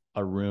have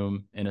a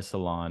room in a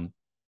salon,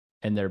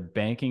 and they're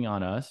banking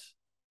on us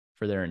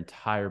for their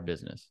entire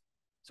business.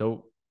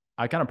 So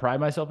I kind of pride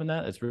myself in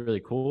that. It's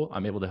really cool.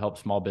 I'm able to help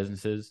small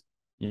businesses,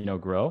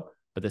 grow.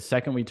 But the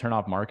second we turn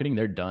off marketing,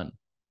 they're done.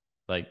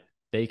 Like,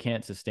 they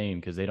can't sustain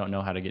because they don't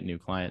know how to get new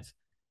clients.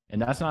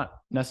 And that's not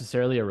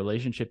necessarily a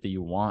relationship that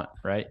you want,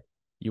 right?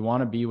 You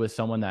want to be with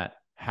someone that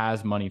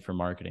has money for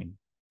marketing,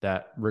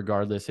 that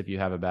regardless if you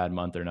have a bad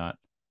month or not,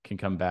 can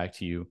come back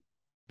to you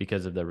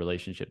because of the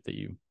relationship that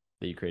you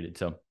created.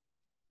 So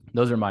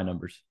those are my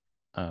numbers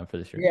for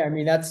this year. Yeah, I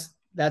mean, that's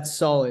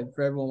solid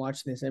for everyone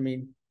watching this. I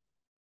mean,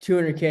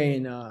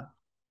 200K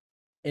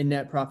in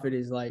net profit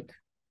is like,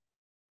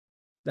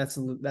 that's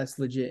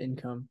legit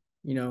income,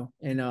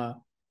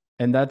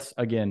 and that's,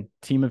 again,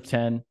 team of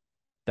 10.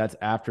 That's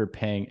after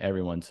paying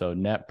everyone. So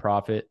net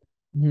profit,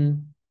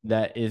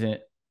 that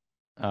isn't,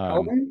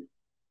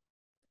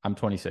 I'm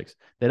 26.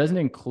 That doesn't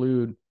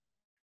include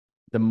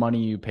the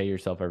money you pay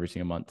yourself every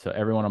single month. So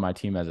everyone on my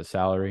team has a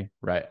salary,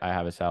 right? I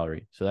have a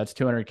salary. So that's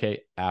 200K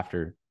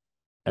after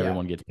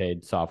everyone gets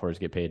paid, softwares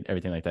get paid,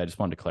 everything like that. I just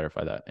wanted to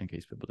clarify that in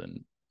case people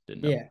didn't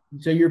know. Yeah.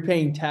 So you're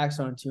paying tax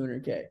on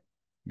 200K.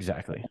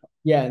 Exactly.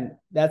 Yeah. And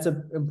that's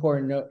an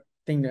important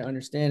thing to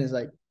understand is,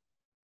 like,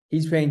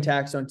 he's paying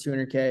tax on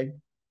 200K.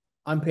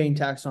 I'm paying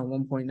tax on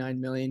 1.9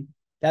 million.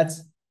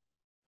 That's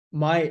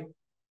my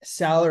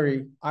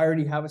salary. I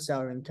already have a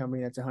salary in the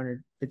company that's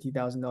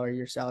 $150,000 a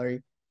year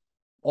salary.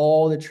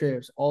 All the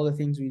trips, all the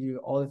things we do,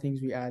 all the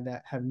things we add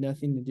that have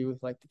nothing to do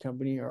with, like, the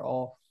company are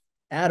all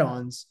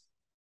add-ons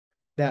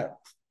that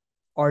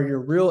are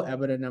your real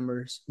EBITDA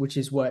numbers, which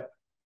is what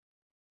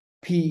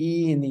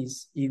PE and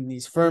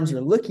these firms are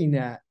looking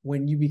at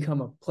when you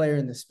become a player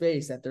in the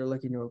space that they're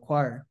looking to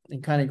acquire.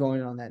 And kind of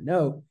going on that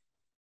note,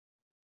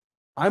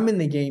 I'm in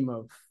the game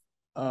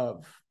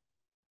of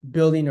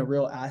building a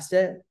real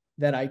asset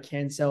that I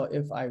can sell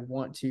if I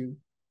want to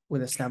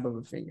with a snap of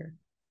a finger,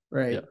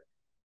 right? Yep.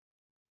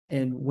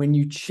 And when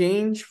you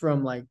change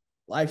from, like,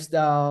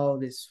 lifestyle,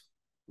 this,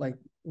 like,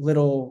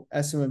 little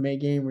SMMA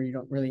game where you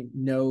don't really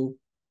know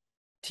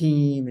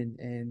team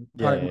and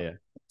product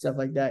stuff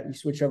like that, you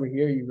switch over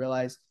here, you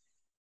realize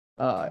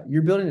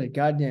you're building a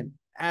goddamn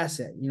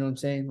asset. You know what I'm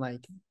saying?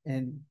 Like,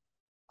 and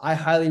I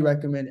highly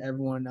recommend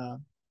everyone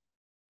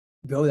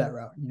go that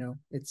route.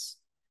 It's,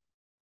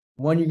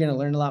 one, you're going to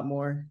learn a lot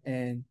more,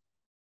 and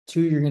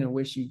two, you're going to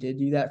wish you did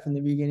do that from the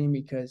beginning,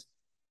 because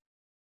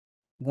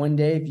one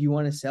day, if you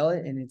want to sell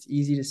it and it's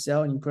easy to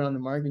sell and you put it on the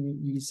market,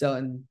 you can sell it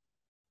in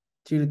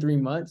 2 to 3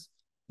 months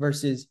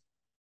versus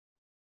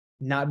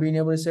not being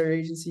able to sell your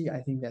agency. I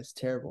think that's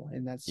terrible.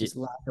 And that's just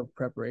lack of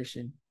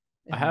preparation.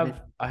 I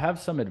have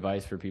some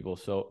advice for people.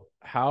 So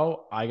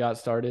how I got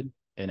started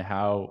and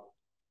how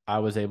I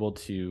was able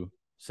to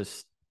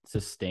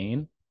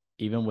sustain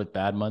even with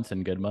bad months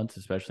and good months,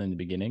 especially in the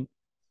beginning,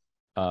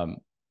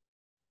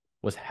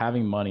 was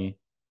having money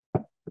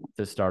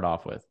to start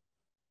off with.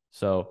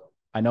 So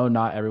I know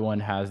not everyone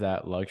has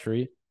that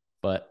luxury,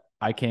 but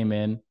I came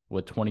in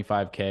with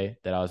 25K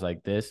that I was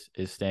like, this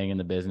is staying in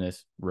the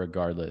business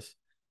regardless.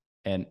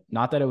 And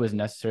not that it was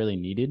necessarily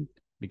needed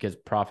because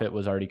profit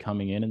was already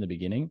coming in the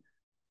beginning,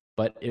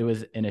 but it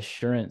was an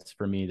assurance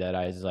for me that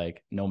I was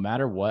like, no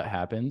matter what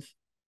happens,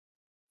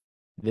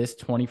 this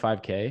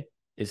 25K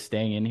is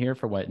staying in here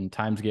for when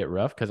times get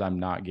rough because I'm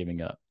not giving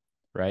up,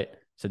 right?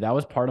 So that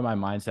was part of my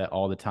mindset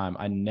all the time.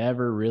 I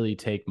never really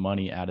take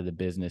money out of the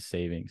business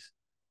savings.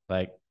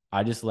 Like,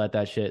 I just let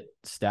that shit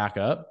stack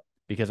up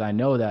because I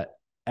know that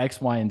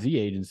X, Y, and Z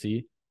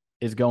agency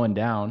is going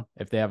down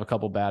if they have a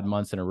couple bad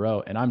months in a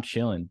row, and I'm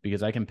chilling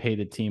because I can pay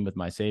the team with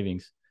my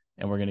savings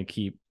and we're going to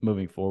keep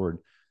moving forward.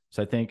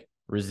 So I think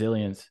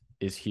resilience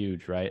is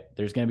huge, right?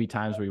 There's going to be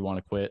times where you want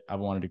to quit. I've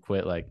wanted to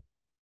quit like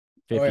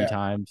 50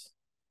 times.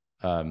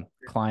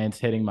 Clients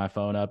hitting my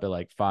phone up at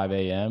like 5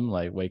 a.m.,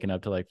 like waking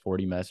up to like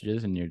 40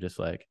 messages, and you're just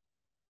like,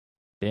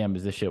 damn,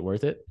 is this shit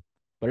worth it?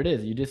 But it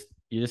is. You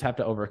just have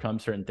to overcome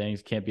certain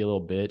things. Can't be a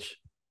little bitch.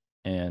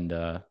 And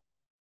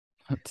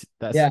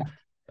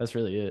that's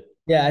really it.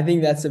 Yeah, I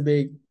think that's a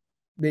big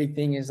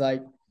thing is,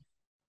 like,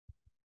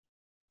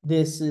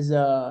 this is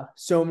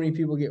so many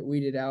people get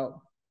weeded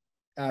out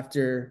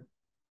after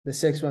the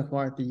 6-month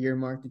mark, the year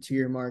mark, the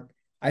 2-year mark.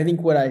 I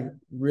think what I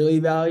really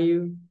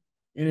value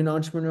in an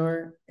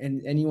entrepreneur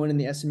and anyone in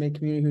the SMA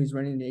community who's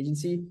running an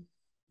agency,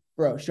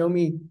 bro, show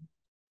me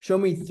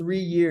 3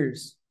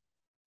 years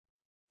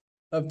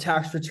of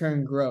tax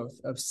return growth,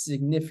 of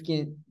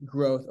significant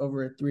growth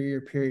over a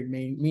 3-year period,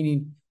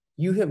 meaning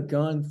you have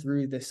gone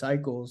through the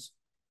cycles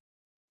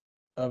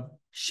of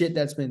shit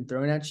that's been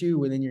thrown at you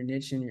within your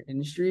niche and your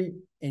industry,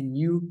 and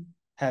you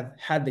have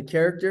had the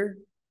character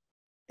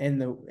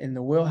and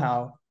the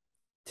will-how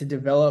to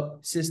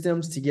develop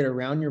systems to get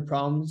around your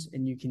problems,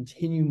 and you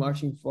continue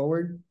marching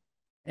forward.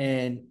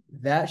 And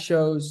that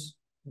shows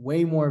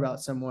way more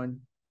about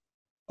someone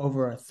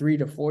over a 3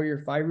 to 4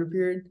 year, 5-year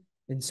period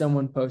than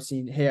someone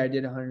posting, hey, I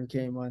did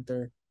 100K a month,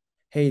 or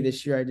hey,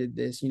 this year I did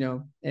this,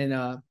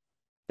 and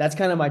that's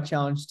kind of my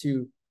challenge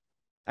to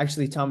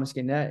actually Thomas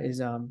Gonnet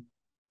is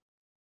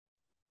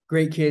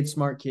great kid,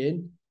 smart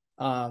kid.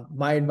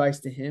 My advice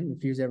to him,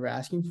 if he was ever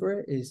asking for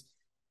it, is,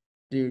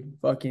 dude,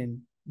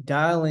 fucking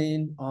dial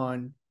in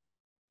on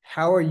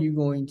how are you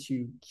going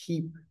to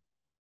keep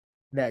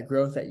that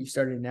growth that you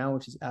started now,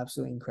 which is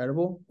absolutely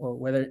incredible, or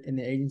whether in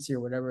the agency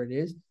or whatever it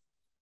is.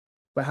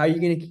 But how are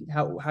you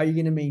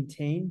gonna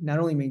maintain, not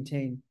only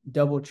maintain,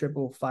 double,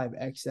 triple,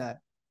 5x that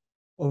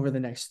over the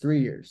next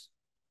 3 years?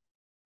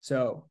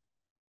 So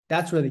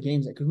that's where the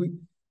game's at, because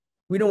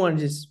we don't want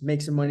to just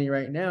make some money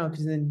right now,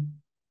 because then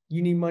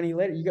you need money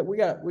later. We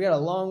got a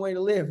long way to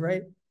live,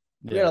 right?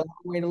 We got a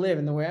long way to live,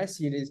 and the way I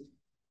see it is,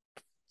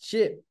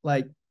 shit,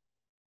 like,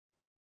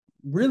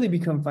 really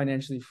become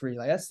financially free.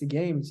 Like, that's the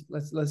game.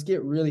 Let's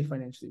get really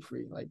financially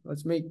free. Like,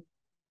 let's make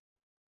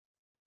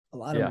a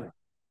lot of money.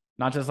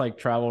 Not just like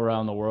travel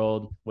around the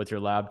world with your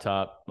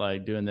laptop,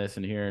 like doing this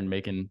and here and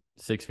making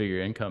 6-figure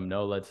income.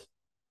 No, let's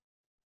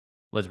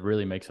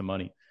really make some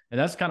money. And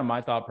that's kind of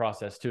my thought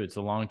process too. It's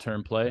a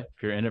long-term play.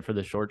 If you're in it for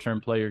the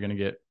short-term play, you're gonna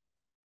get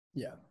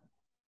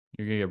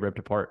ripped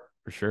apart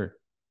for sure.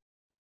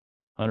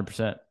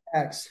 100%.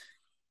 X.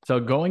 So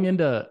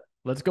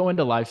let's go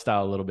into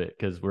lifestyle a little bit,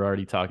 because we're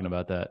already talking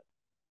about that.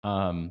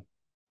 Let's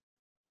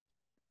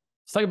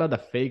talk about the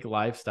fake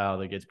lifestyle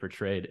that gets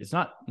portrayed. It's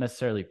not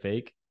necessarily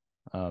fake.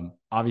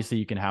 Obviously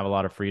you can have a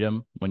lot of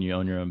freedom when you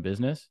own your own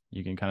business.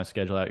 You can kind of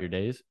schedule out your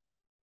days.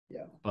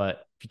 Yeah.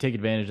 But if you take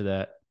advantage of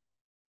that,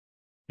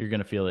 you're going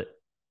to feel it.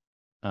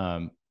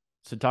 So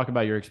talk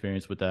about your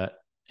experience with that,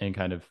 and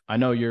kind of, I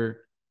know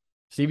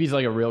Stevie's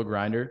like a real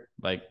grinder.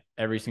 Like,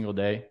 every single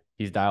day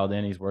he's dialed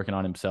in, he's working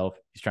on himself.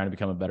 He's trying to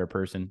become a better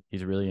person.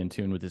 He's really in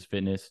tune with his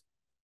fitness,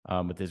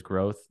 with his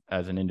growth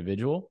as an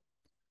individual.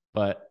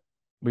 But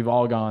we've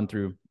all gone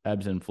through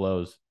ebbs and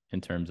flows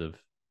in terms of,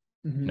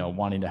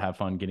 wanting to have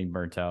fun, getting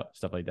burnt out,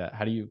 stuff like that.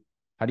 How do you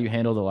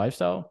handle the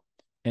lifestyle?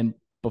 And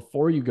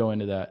before you go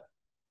into that,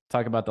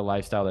 talk about the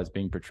lifestyle that's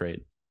being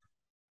portrayed.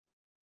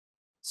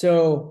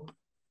 So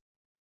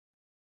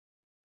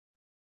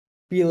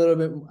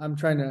I'm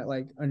trying to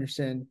like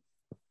understand.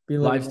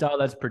 Lifestyle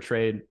that's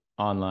portrayed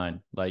online.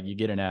 Like, you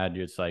get an ad,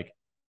 it's like,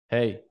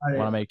 hey, I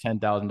want to make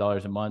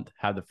 $10,000 a month,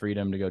 have the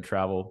freedom to go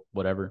travel,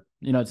 whatever.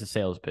 It's a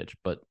sales pitch,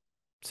 but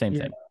same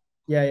thing.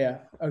 Yeah.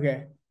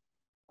 Okay.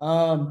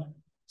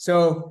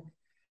 So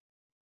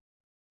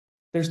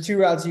there's 2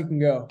 routes you can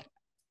go.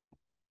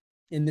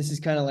 And this is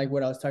kind of like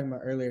what I was talking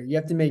about earlier. You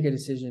have to make a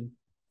decision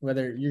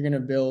whether you're going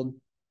to build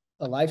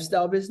a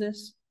lifestyle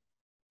business,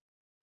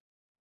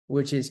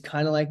 which is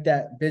kind of like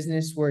that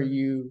business where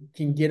you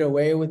can get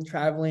away with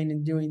traveling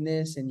and doing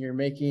this, and you're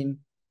making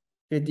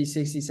 50,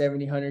 60,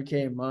 70,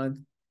 100K a month.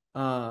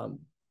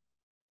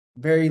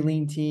 Very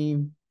lean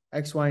team,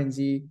 X, Y, and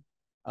Z.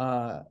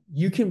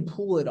 You can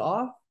pull it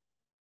off,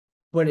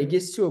 but it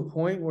gets to a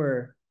point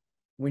where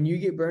when you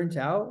get burnt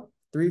out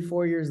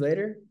 3-4 years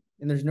later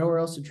and there's nowhere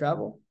else to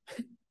travel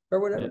or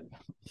whatever,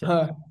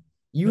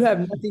 you have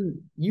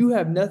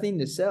nothing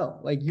to sell.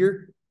 Like,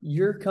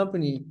 your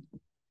company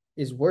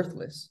is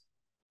worthless.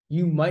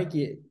 You might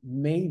get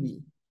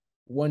maybe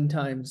 1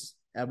 times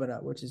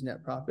EBITDA, which is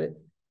net profit,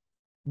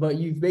 but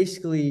you've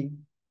basically,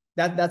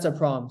 that's a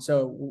problem.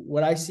 So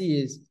what I see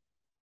is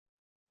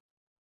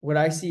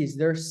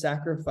they're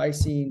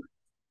sacrificing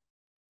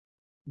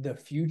the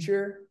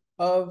future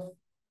of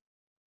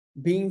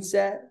being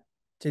set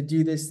to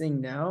do this thing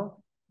now,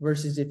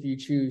 versus if you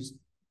choose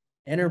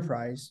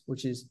enterprise,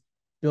 which is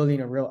building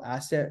a real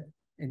asset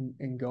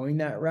and going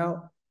that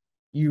route,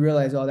 you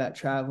realize all that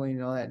traveling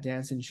and all that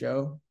dance and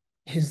show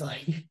is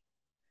like,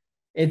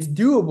 it's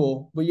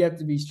doable, but you have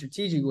to be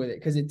strategic with it,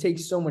 because it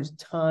takes so much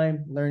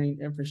time, learning,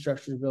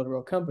 infrastructure to build a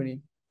real company.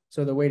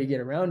 So the way to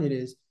get around it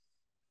is,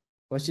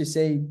 let's just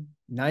say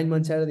 9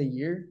 months out of the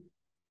year,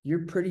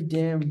 you're pretty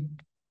damn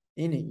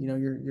in it.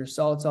 You're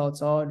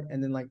solid.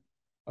 And then like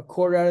a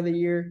quarter out of the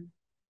year,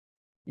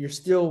 you're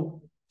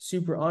still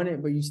super on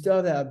it, but you still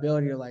have that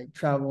ability to like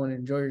travel and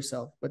enjoy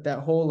yourself. But that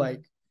whole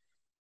like,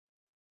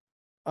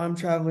 I'm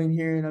traveling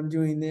here and I'm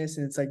doing this,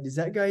 and it's like, does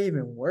that guy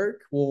even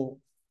work? Well,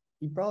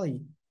 he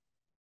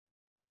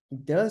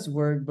does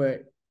work,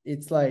 but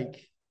it's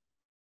like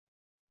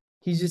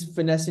he's just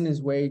finessing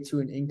his way to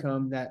an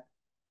income that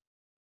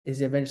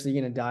is eventually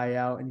going to die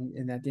out,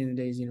 and at the end of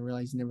the day, he's going to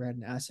realize he never had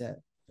an asset.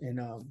 And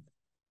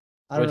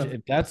I don't know.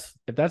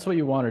 If that's what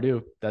you want to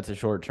do, that's a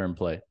short-term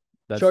play.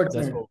 That's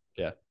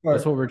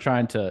what we're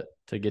trying to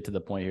get to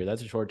the point here.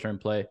 That's a short-term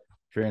play.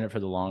 If you're in it for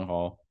the long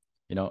haul,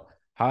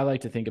 how I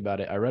like to think about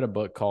it. I read a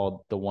book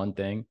called The One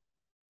Thing,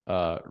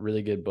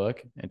 really good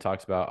book, and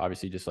talks about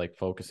obviously just like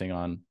focusing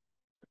on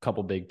a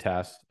couple big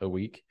tasks a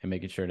week and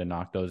making sure to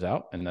knock those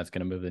out. And that's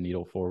going to move the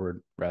needle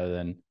forward, rather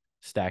than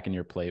stacking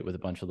your plate with a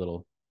bunch of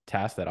little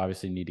tasks that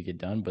obviously need to get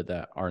done, but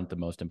that aren't the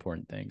most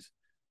important things.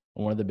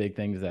 And one of the big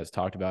things that's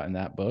talked about in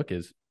that book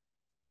is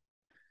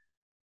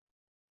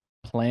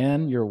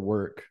plan your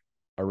work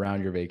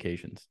around your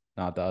vacations,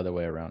 not the other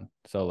way around.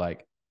 So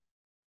like,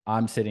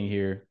 I'm sitting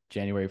here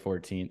January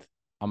 14th.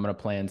 I'm going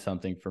to plan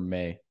something for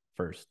May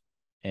 1st.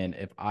 And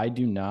if I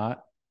do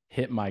not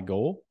hit my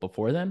goal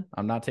before then,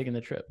 I'm not taking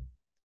the trip.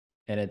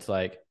 And it's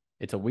like,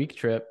 it's a week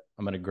trip.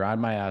 I'm going to grind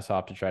my ass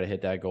off to try to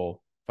hit that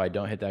goal. If I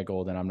don't hit that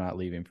goal, then I'm not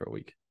leaving for a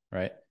week,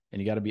 right? And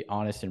you got to be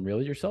honest and real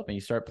with yourself, and you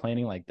start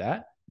planning like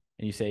that.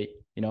 And you say,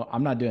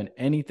 I'm not doing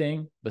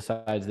anything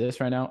besides this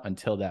right now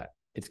until that.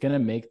 It's going to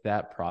make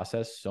that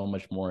process so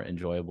much more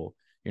enjoyable.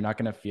 You're not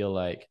going to feel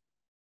like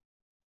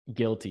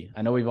guilty.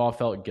 I know we've all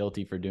felt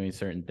guilty for doing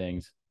certain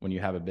things when you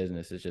have a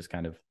business. It's just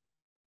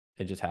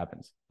it just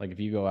happens. Like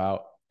if you go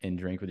out and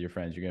drink with your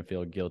friends, you're going to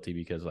feel guilty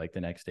because like the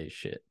next day's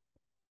shit.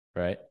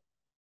 Right.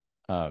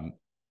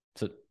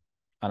 So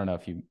I don't know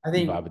if you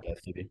vibe with that,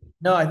 Stevie.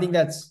 No, I think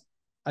that's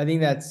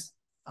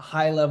a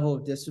high level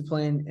of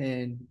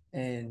discipline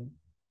and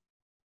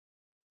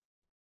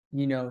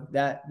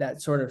that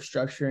sort of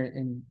structure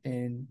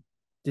and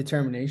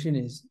determination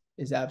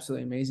is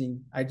absolutely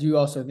amazing. I do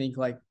also think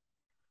like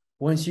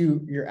once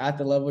you're at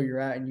the level you're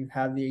at and you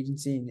have the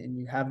agency and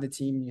you have the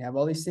team and you have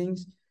all these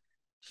things,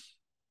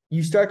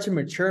 you start to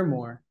mature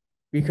more,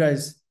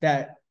 because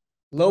that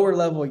lower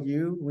level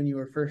when you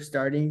were first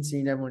starting,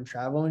 seeing everyone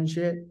travel and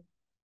shit,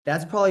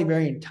 that's probably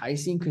very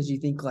enticing because you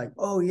think like,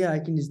 oh yeah, I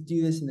can just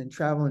do this and then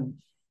travel. And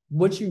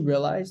once you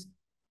realize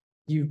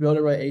you've built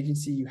a right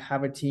agency, you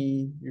have a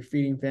team, you're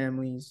feeding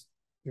families,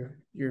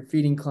 you're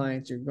feeding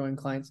clients, you're growing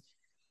clients,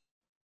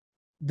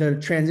 the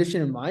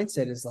transition in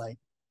mindset is like,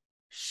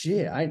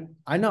 shit, I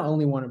not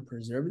only want to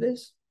preserve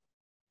this,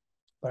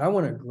 but I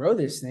want to grow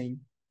this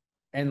thing.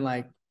 And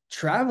like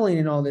traveling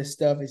and all this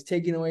stuff is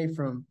taking away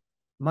from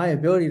my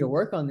ability to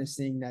work on this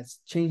thing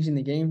that's changing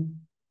the game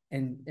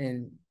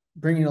and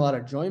bringing a lot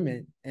of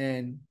enjoyment,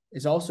 and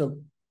is also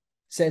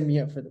setting me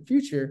up for the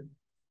future.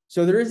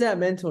 So there is that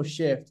mental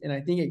shift. And I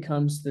think it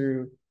comes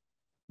through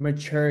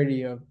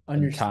maturity of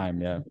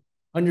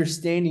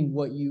understanding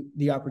what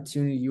the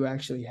opportunity you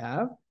actually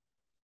have,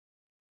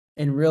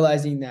 and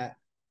realizing that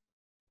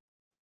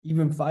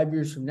even 5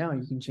 years from now,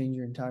 you can change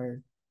your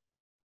entire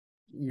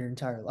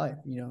life,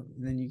 and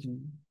then you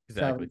can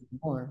travel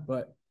more.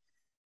 But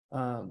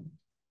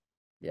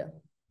yeah,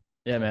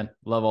 man,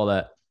 love all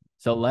that.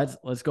 So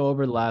let's go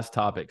over the last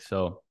topic.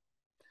 So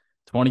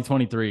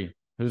 2023,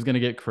 who's going to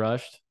get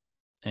crushed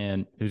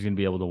and who's going to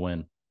be able to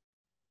win,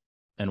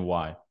 and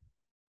why?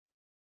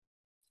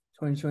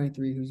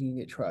 2023, who's going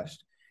to get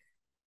crushed?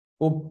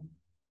 Well,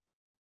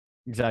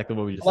 exactly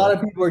what we just said. A lot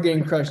of people are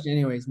getting crushed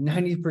anyways.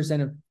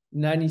 90% of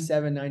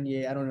 97,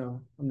 98, I don't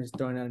know, I'm just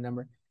throwing out a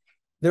number.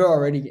 They're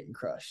already getting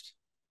crushed,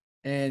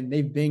 and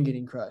they've been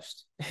getting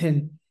crushed.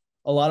 And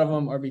a lot of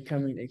them are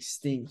becoming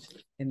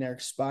extinct and they're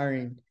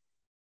expiring.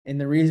 And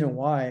the reason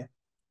why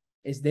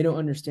is they don't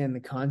understand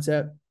the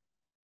concept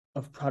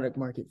of product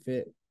market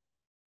fit,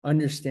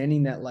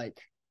 understanding that like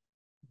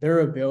their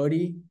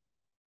ability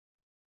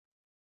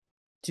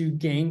to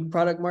gain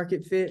product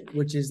market fit,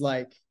 which is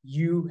like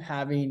you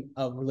having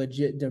a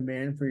legit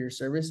demand for your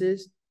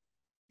services,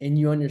 and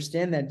you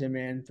understand that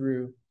demand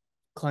through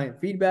client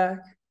feedback,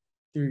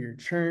 through your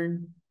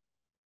churn,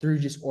 through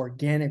just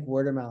organic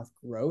word of mouth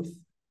growth.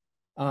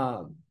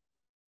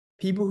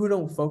 People who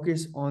don't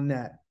focus on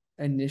that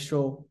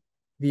initial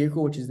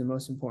vehicle, which is the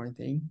most important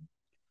thing,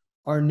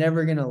 are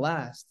never going to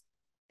last.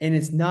 And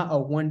it's not a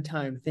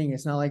one-time thing.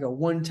 It's not like a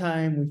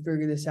one-time we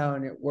figured this out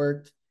and it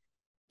worked.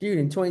 Dude,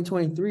 in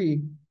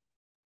 2023,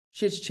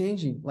 shit's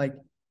changing. Like,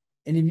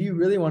 and if you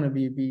really want to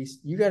be a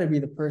beast, you got to be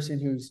the person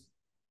who's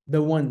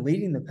the one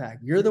leading the pack.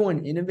 You're the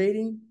one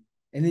innovating.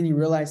 And then you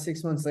realize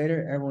 6 months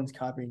later, everyone's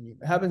copying you.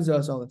 It happens to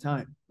us all the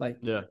time. Like,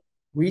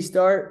 we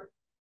start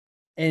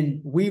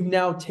and we've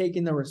now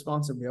taken the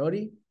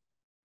responsibility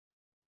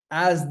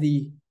as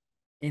the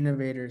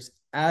innovators,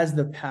 as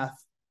the path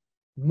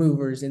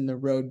movers in the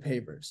road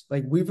pavers.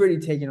 Like, we've already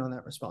taken on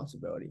that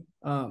responsibility.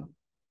 I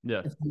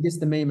guess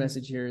the main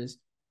message here is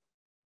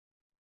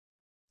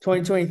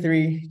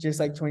 2023, just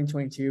like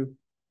 2022,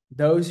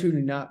 those who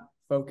do not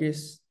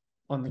focus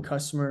on the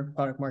customer,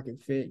 product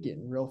market fit,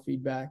 getting real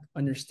feedback,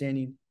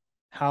 understanding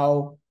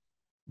how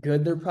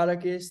good their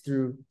product is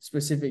through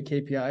specific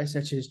KPIs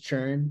such as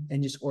churn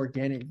and just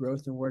organic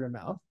growth and word of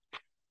mouth,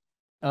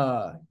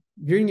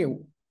 you're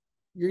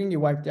gonna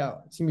get wiped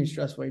out. It's gonna be a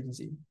stressful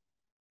agency.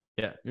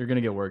 Yeah, you're gonna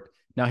get worked.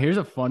 Now, here's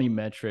a funny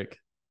metric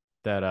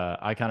that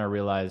I kind of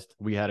realized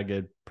we had a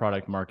good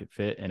product market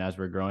fit, and as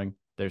we're growing,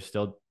 there's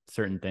still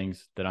certain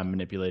things that I'm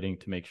manipulating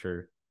to make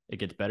sure it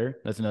gets better.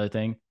 That's another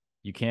thing.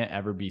 You can't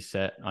ever be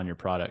set on your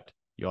product.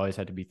 You always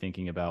have to be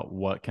thinking about,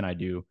 what can I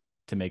do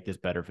to make this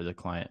better for the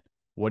client?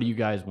 What do you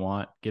guys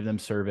want? Give them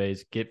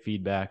surveys, get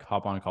feedback,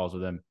 hop on calls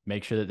with them,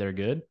 make sure that they're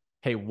good.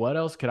 Hey, what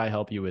else could I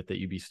help you with that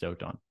you'd be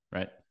stoked on?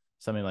 Right?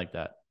 Something like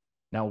that.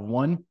 Now,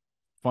 one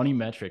funny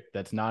metric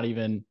that's not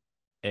even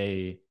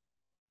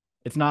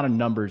it's not a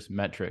numbers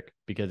metric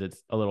because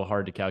it's a little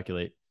hard to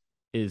calculate,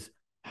 is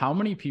how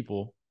many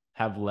people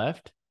have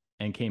left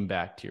and came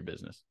back to your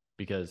business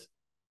because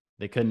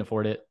they couldn't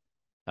afford it.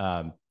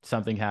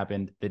 Something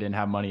happened. They didn't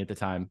have money at the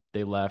time.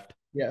 They left.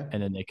 Yeah.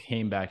 And then they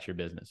came back to your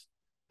business.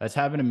 That's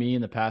happened to me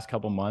in the past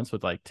couple months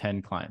with like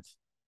 10 clients.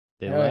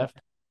 They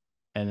left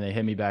and they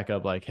hit me back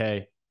up like,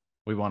 hey,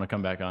 we want to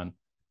come back on,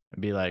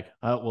 and be like,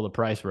 oh, well, the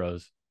price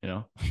rose,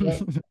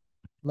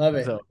 Love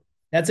it. So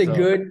that's a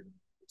good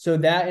So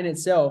that in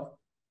itself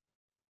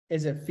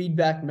is a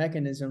feedback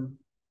mechanism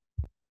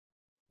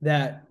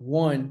that,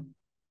 one,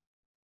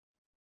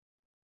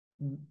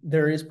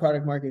 there is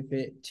product market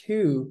fit.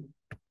 Two,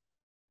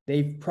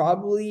 they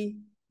probably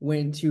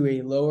went to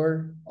a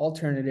lower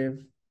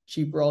alternative,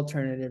 cheaper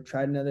alternative,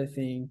 tried another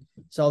thing,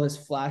 saw this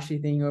flashy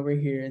thing over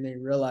here, and they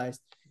realized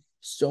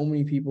so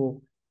many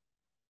people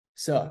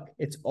suck.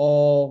 It's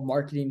all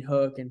marketing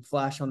hook and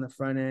flash on the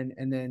front end,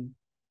 and then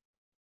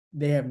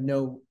they have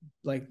no,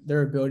 like,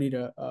 their ability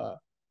to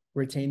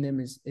retain them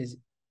is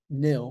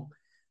nil.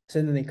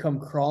 So then they come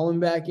crawling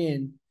back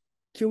in.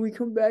 Can we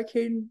come back,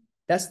 Hayden?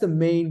 That's the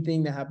main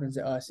thing that happens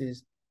to us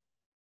is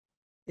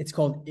it's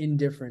called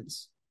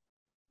indifference.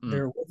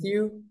 They're with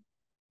you,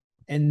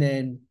 and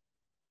then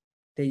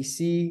they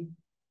see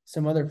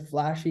some other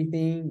flashy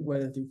thing,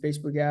 whether through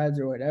Facebook ads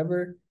or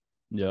whatever.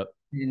 Yep.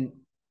 And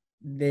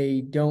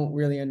they don't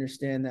really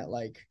understand that,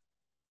 like,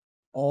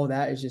 all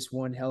that is just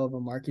one hell of a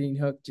marketing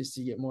hook just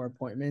to get more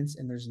appointments,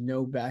 and there's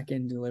no back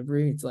end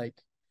delivery. It's like,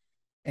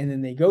 and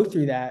then they go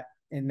through that,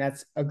 and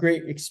that's a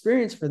great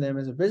experience for them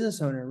as a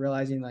business owner,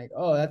 realizing like,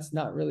 oh, that's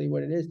not really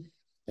what it is.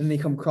 And they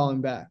come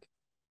crawling back.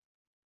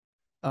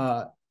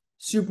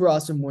 Super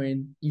awesome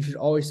win. You should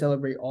always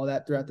celebrate all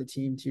that throughout the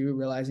team too,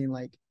 realizing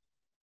like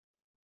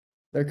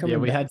they're coming. Yeah,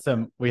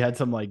 back. we had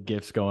some like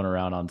gifts going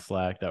around on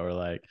Slack that were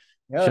like,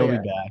 Hell she'll yeah.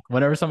 be back.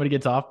 Whenever somebody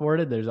gets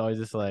offboarded, there's always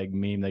this like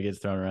meme that gets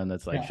thrown around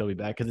that's like, she'll be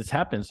back, because it's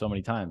happened so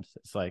many times.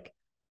 It's like,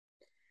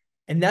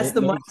 and that's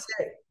the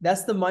mindset.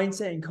 That's the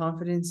mindset and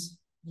confidence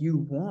you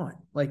want.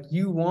 Like,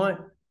 you want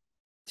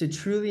to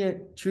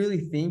truly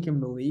think and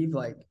believe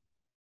like,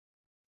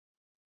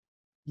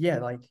 yeah,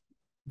 like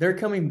they're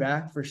coming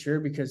back for sure,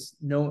 because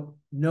no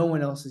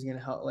one else is going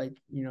to help. Like,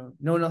 no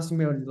one else can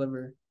be able to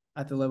deliver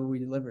at the level we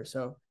deliver.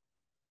 So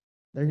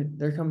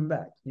they're coming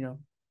back,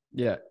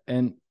 Yeah.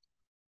 And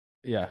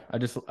yeah, I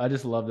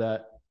just love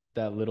that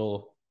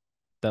little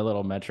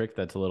metric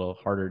that's a little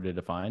harder to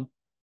define,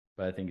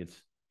 but I think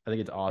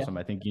it's awesome.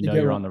 Yeah. I think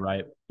you're on the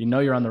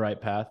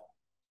right path.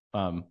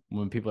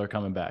 When people are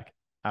coming back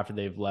after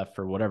they've left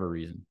for whatever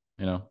reason,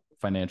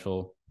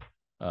 financial,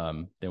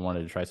 they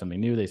wanted to try something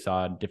new. They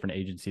saw a different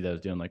agency that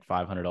was doing like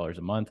 $500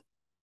 a month.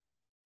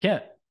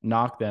 Can't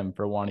knock them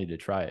for wanting to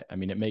try it. I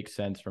mean, it makes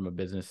sense from a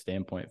business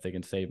standpoint if they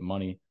can save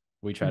money.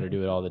 We try to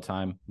do it all the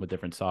time with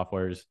different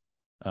softwares.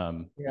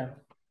 Yeah.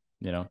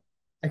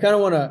 I kind of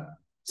want to,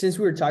 since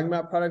we were talking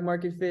about product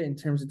market fit in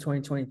terms of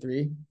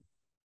 2023,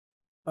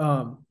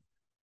 I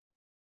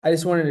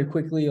just wanted to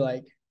quickly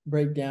like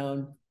break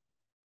down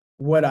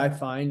what I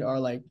find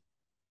are like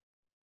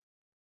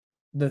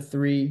the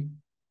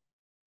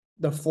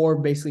four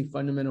basically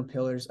fundamental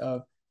pillars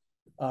of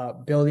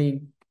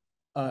building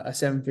a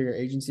 7-figure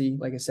agency,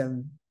 like a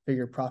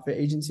 7-figure profit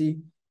agency.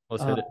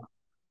 Let's hit it.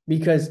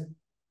 Because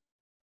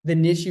the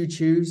niche you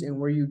choose and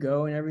where you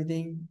go and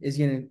everything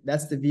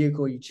that's the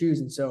vehicle you choose.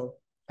 And so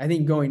I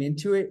think going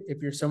into it,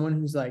 if you're someone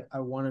who's like, I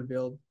want to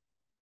build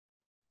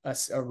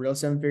a real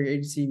 7-figure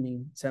agency,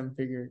 meaning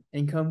 7-figure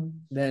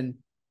income, then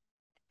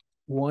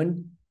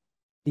one,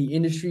 the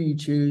industry you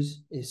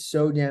choose is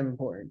so damn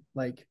important.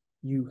 Like,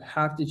 you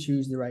have to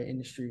choose the right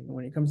industry. And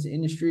when it comes to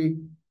industry,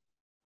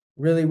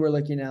 really we're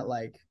looking at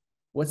like,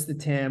 what's the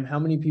TAM? How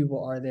many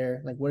people are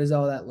there? Like, what does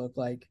all that look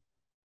like?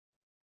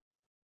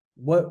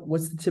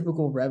 What's the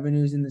typical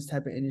revenues in this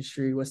type of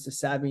industry? What's the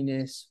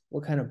savviness?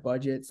 What kind of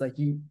budgets? Like,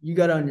 you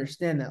got to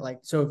understand that. Like,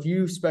 so if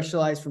you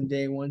specialize from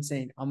day one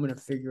saying, I'm going to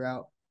figure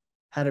out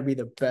how to be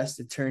the best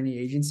attorney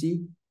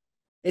agency,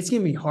 it's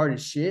going to be hard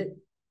as shit.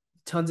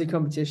 Tons of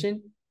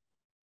competition.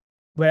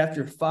 But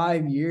after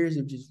 5 years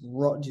of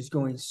just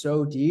going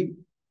so deep,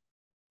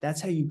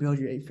 that's how you build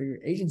your 8-figure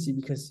agency,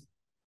 because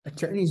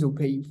attorneys will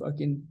pay you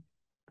fucking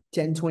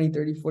 10, 20,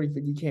 30, 40,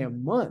 50K a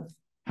month.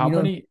 How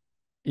many?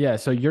 Yeah.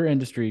 So your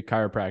industry,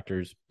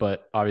 chiropractors,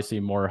 but obviously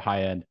more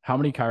high end. How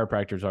many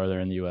chiropractors are there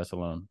in the US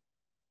alone?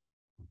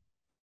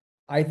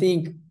 I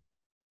think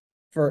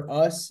for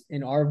us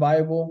in our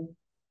viable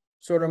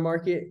sort of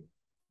market,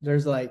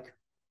 there's like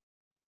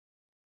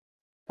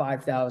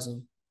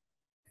 5,000.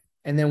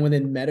 And then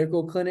within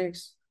medical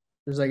clinics,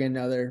 there's like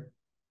another,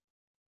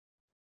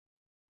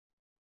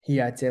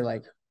 I'd say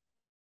like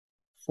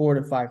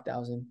 4,000 to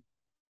 5,000.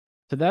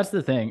 So that's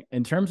the thing.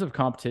 In terms of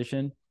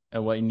competition,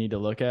 and what you need to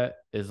look at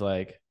is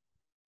like,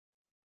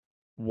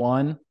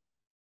 one,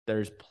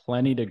 there's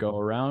plenty to go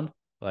around.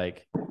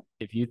 Like,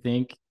 if you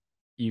think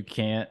you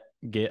can't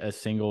get a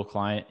single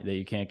client, that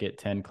you can't get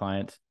 10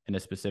 clients in a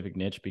specific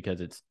niche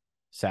because it's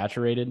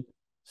saturated,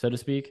 so to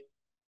speak,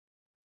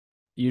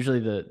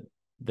 usually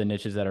the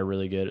niches that are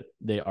really good,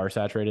 they are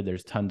saturated.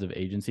 There's tons of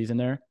agencies in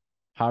there.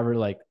 However,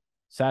 like,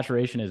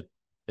 saturation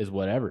is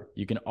whatever.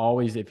 You can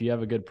always, if you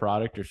have a good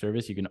product or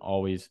service, you can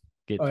always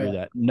get through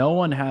that. No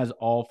one has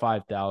all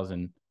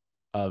 5,000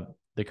 of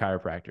the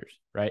chiropractors,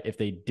 right? If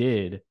they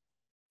did,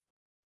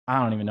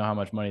 I don't even know how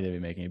much money they'd be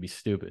making. It'd be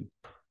stupid.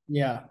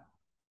 Yeah.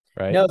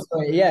 Right. No,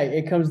 so yeah,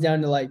 it comes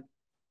down to like,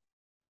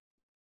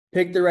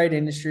 pick the right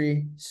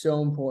industry.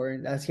 So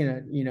important. That's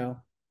gonna,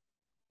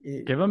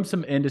 Give them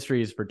some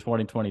industries for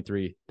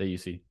 2023 that you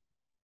see.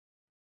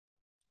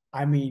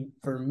 I mean,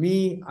 for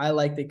me, I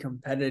like the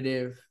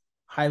competitive,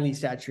 highly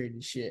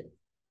saturated shit.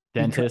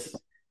 Dentist,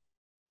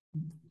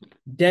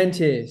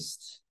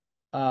 Dentist,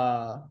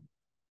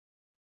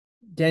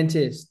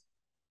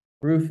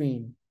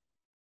 roofing,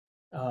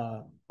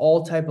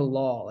 all type of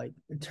law, like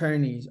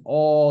attorneys,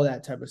 all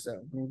that type of stuff.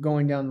 We're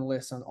going down the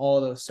list on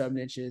all those sub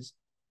niches.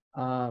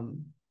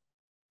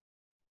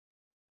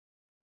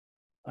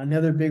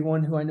 Another big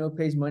one who I know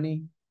pays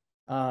money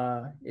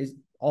is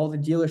all the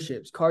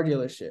dealerships, car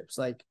dealerships.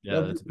 Like,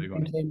 that's a big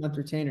one. Month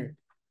retainer.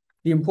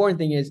 The important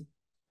thing is,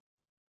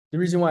 the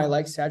reason why I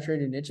like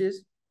saturated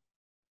niches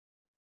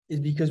is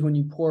because when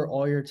you pour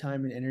all your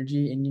time and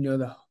energy, and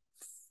the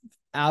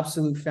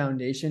absolute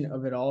foundation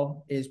of it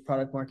all is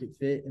product market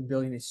fit and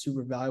building a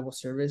super valuable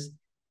service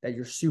that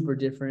you're super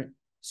different,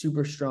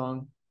 super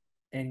strong,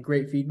 and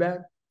great feedback,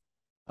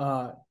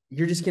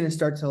 you're just going to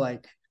start to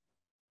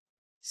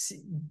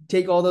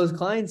take all those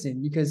clients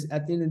in, because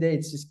at the end of the day,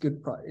 it's just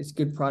good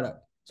product.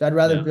 So I'd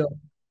rather build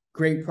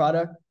great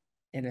product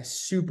in a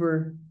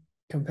super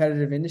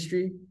competitive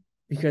industry,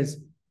 because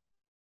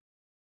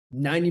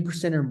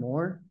 90% or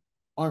more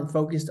aren't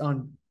focused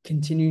on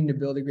continuing to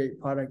build a great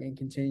product and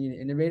continuing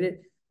to innovate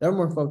it. They're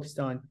more focused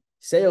on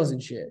sales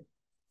and shit.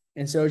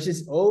 And so it's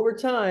just over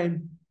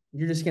time,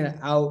 you're just going to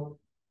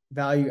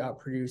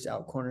outproduce,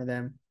 outcorner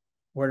them.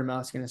 Word of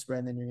mouth is going to spread,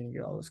 and then you're going to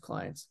get all those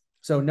clients.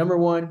 So number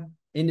one,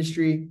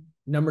 industry.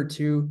 Number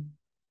two,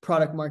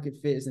 product market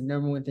fit is the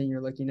number one thing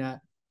you're looking at.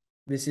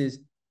 This is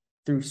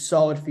through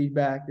solid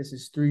feedback. This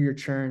is through your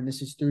churn.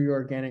 This is through your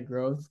organic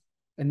growth.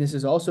 And this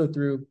is also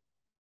through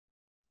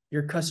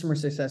your customer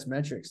success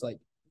metrics. Like,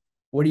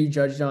 what are you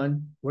judged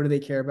on? What do they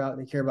care about?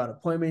 They care about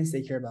appointments.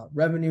 They care about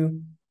revenue.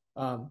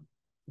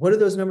 What do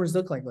those numbers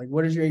look like? Like,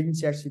 what is your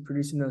agency actually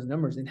producing those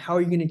numbers? And how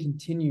are you going to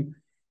continue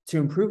to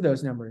improve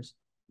those numbers?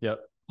 Yep.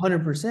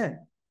 100%.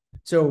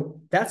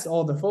 So that's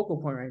all the focal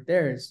point right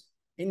there is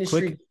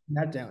industry,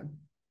 that down.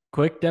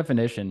 Quick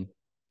definition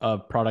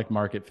of product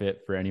market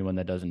fit for anyone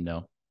that doesn't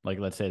know. Like,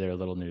 let's say they're a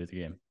little new to the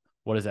game.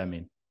 What does that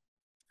mean?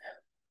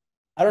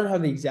 I don't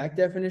have the exact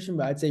definition,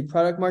 but I'd say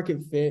product market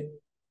fit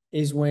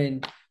is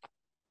when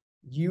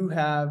you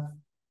have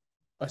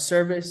a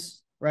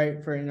service,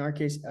 right? For, in our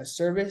case, a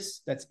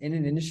service that's in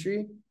an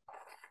industry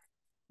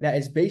that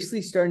is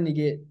basically starting to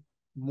get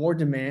more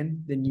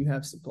demand than you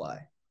have supply,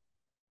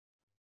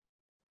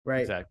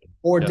 right? Exactly.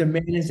 Or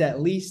demand is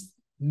at least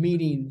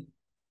meeting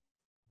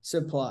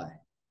supply,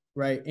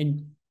 right?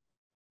 And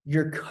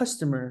your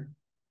customer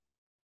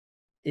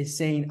is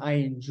saying, I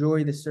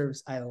enjoy the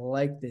service. I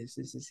like this.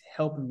 This is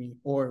helping me.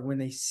 Or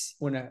when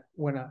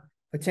a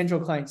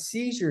potential client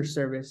sees your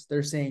service,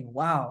 they're saying,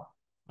 wow,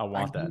 I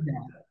want that.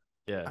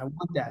 Yeah. I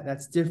want that.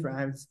 That's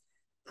different.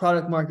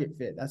 Product market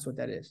fit. That's what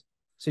that is.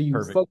 So you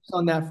focus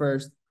on that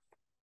first.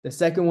 The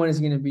second one is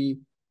going to be,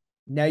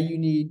 now you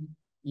need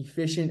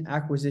efficient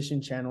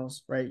acquisition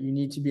channels, right? You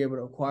need to be able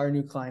to acquire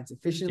new clients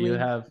efficiently. So you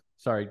have,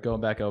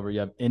 going back over, you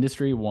have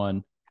industry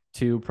 1,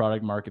 2,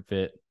 product market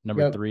fit.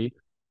 Number 3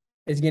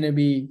 is going to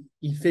be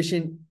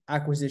efficient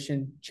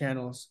acquisition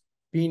channels,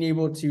 being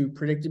able to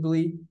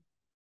predictably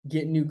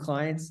get new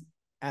clients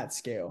at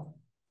scale,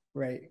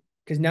 right?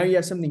 Because now you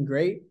have something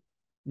great.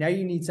 Now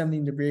you need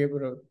something to be able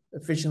to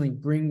efficiently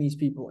bring these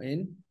people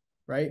in,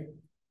 right?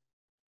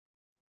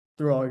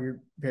 Through all your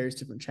various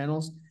different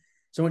channels.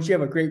 So once you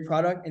have a great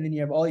product and then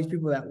you have all these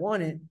people that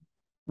want it,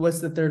 what's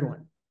the third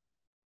one?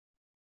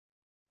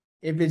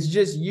 If it's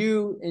just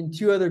you and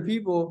 2 other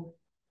people,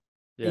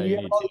 and you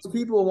have all these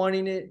people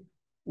wanting it,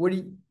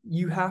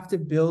 you have to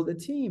build a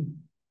team.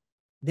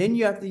 Then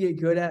you have to get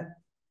good at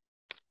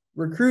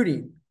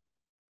recruiting,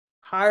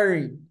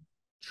 hiring,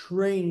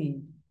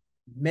 training,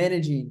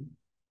 managing,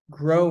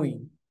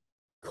 growing,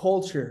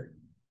 culture,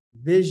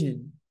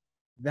 vision,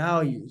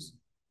 values,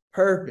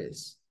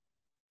 purpose,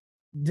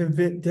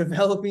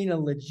 developing a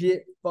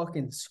legit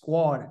fucking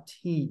squad, a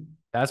team.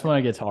 That's when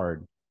it gets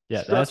hard.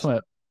 Yeah, this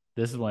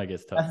is when it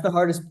gets tough. That's the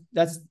hardest.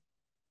 That's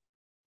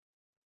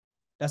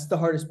the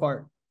hardest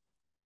part.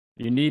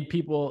 You need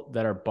people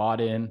that are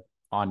bought in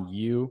on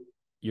you,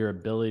 your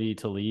ability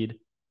to lead,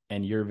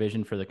 and your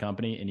vision for the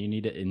company, and you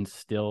need to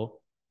instill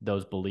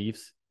those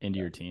beliefs into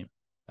your team.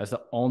 That's the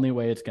only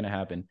way it's going to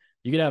happen.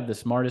 You could have the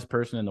smartest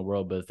person in the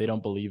world, but if they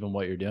don't believe in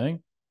what you're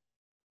doing,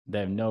 they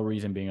have no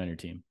reason being on your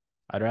team.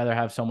 I'd rather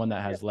have someone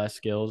that has less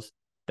skills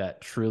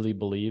that truly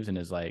believes and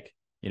is like,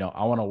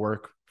 I want to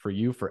work for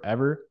you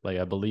forever. Like,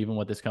 I believe in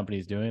what this company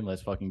is doing.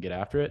 Let's fucking get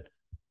after it.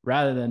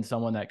 Rather than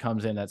someone that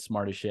comes in that's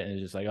smart as shit and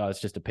is just like, oh,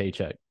 it's just a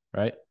paycheck,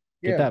 right?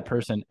 Get that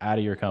person out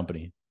of your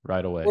company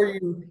right away. Or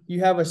you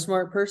have a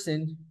smart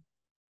person,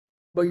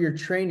 but your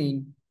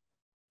training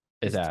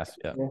is ass.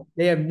 Yeah.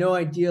 They have no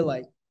idea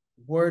like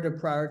where to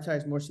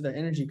prioritize most of their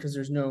energy, because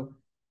there's no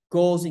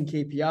goals and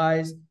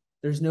KPIs.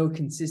 There's no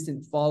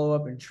consistent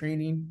follow-up and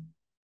training.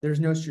 There's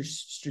no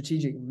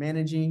strategic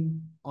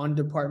managing on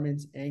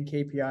departments and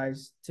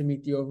KPIs to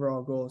meet the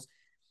overall goals.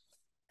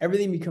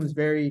 Everything becomes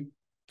very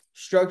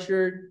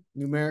structured,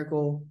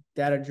 numerical,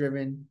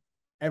 data-driven,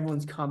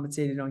 everyone's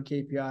compensated on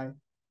KPI.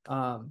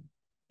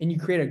 And you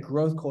create a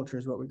growth culture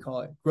is what we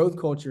call it. Growth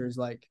culture is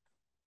like,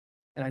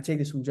 and I take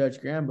this from Judge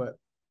Graham, but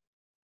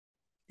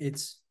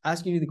it's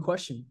asking you the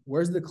question,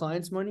 where's the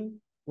client's money?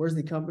 Where's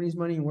the company's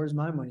money? And where's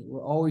my money?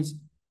 We're always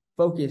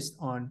focused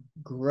on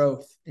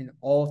growth in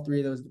all three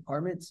of those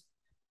departments.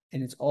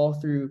 And it's all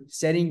through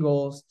setting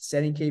goals,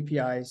 setting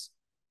KPIs.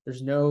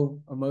 There's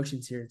no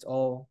emotions here. It's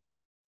all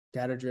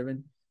data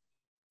driven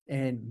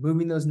and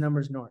moving those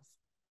numbers north.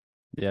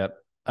 Yep.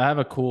 I have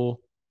a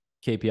cool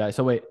KPI.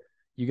 So wait,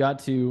 you got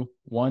to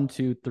 1,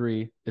 2,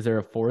 3. Is there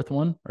a fourth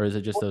one or is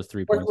it just those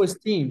 3 points?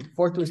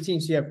 Fourth was team.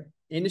 So you have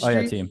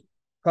industry, team,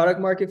 product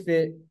market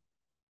fit,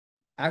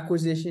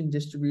 acquisition,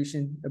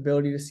 distribution,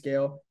 ability to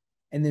scale,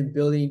 and then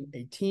building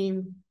a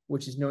team,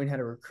 which is knowing how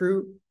to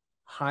recruit,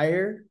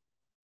 hire,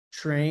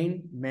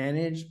 train,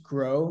 manage,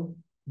 grow,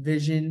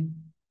 vision,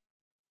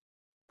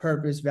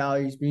 purpose,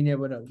 values, being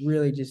able to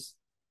really just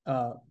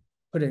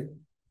put a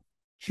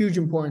huge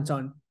importance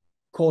on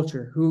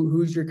culture.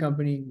 Who's your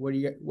company?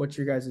 What's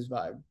your guys'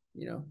 vibe?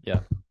 Yeah.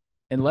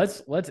 And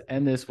let's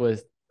end this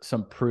with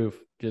some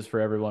proof just for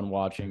everyone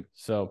watching.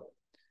 So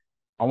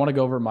I want to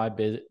go over my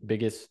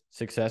biggest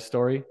success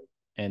story,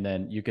 and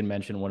then you can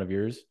mention one of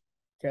yours.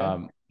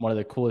 Okay. One of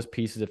the coolest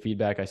pieces of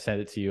feedback, I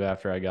sent it to you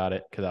after I got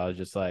it because I was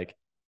just like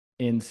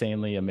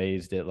insanely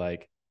amazed at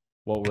like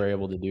what we're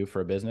able to do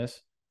for a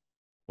business.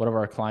 One of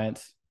our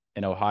clients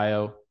in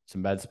Ohio, it's a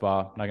med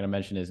spa. I'm not going to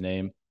mention his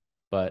name,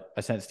 but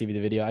I sent Stevie the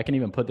video. I can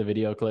even put the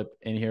video clip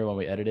in here when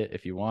we edit it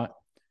if you want.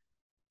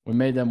 We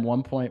made them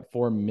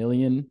 $1.4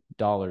 million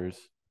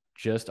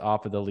just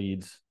off of the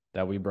leads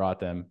that we brought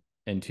them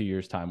in 2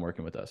 years' time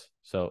working with us.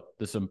 So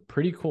there's some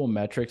pretty cool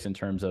metrics in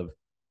terms of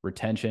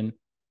retention.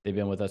 They've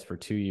been with us for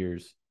 2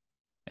 years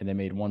and they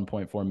made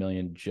 1.4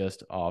 million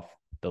just off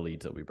the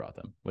leads that we brought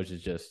them, which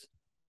is just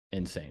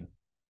insane.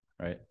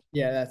 Right.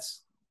 Yeah.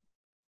 It's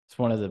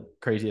one of the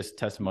craziest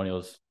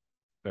testimonials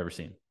I've ever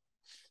seen.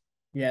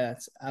 Yeah.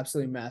 That's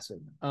absolutely massive.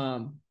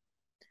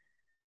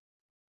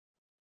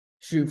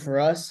 Shoot, for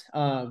us,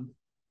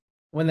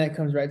 one that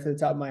comes right to the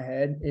top of my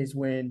head is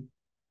when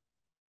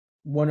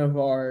one of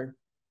our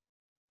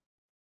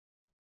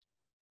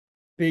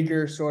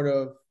bigger sort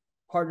of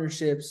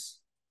partnerships,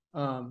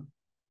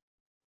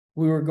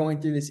 we were going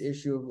through this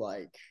issue of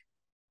like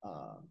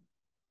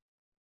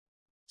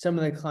some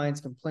of the clients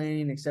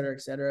complaining, et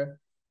cetera.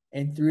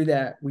 And through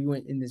that, we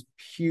went in this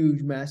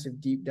huge, massive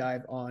deep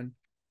dive on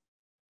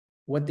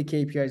what the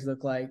KPIs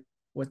look like,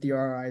 what the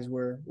ROIs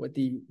were, what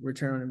the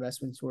return on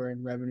investments were,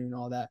 and revenue and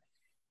all that.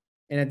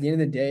 And at the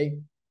end of the day,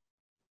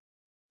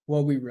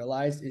 what we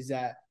realized is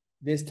that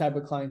this type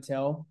of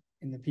clientele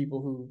and the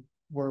people who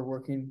were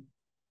working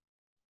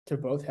to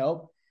both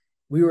help,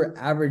 we were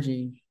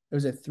averaging, it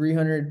was a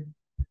 330%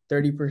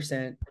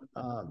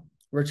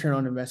 return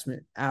on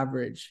investment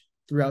average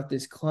throughout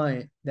this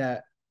client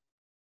that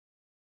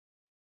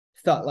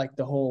thought like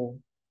the whole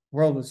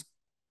world was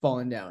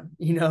falling down.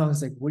 I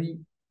was like, we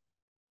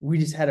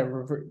just had a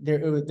revert. They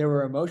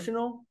were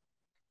emotional.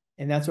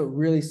 And that's what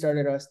really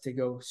started us to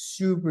go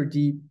super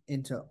deep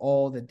into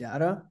all the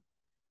data.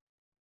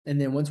 And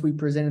then once we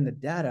presented the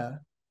data,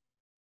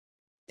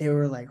 they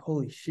were like,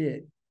 holy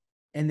shit.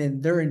 And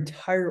then their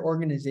entire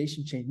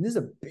organization changed. This is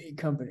a big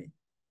company.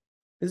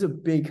 This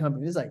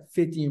is like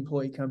 50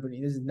 employee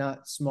company. This is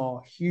not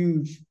small,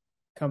 huge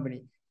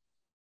company.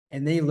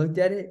 And they looked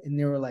at it and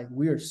they were like,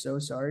 we are so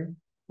sorry.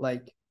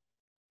 Like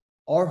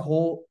our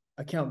whole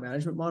account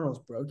management model is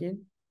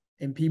broken.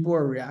 And people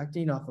are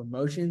reacting off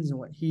emotions and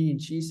what he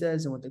and she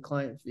says and what the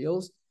client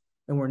feels.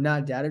 And we're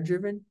not data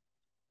driven.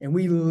 And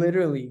we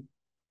literally,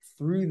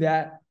 through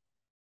that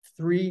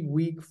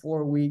 3-week,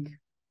 4-week,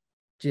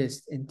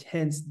 just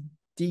intense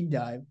deep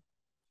dive,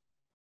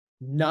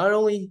 not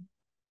only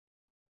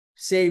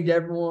saved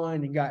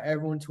everyone and got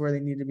everyone to where they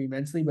need to be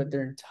mentally, but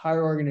their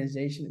entire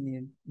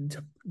organization and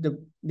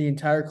the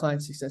entire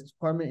client success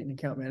department and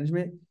account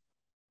management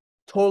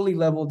totally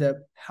leveled up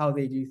how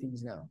they do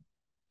things now.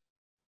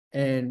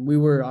 And we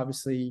were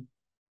obviously,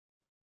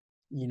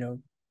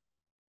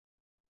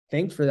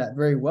 thanked for that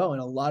very well.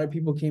 And a lot of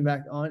people came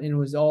back on and it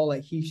was all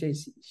like he, she.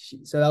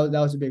 So that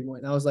was a big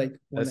one. That was like,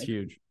 that's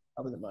huge.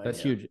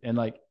 That's huge. And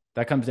like,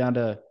 that comes down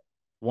to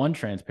one,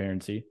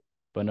 transparency,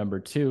 but number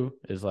two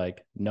is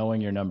like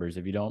knowing your numbers.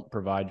 If you don't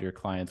provide your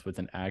clients with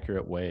an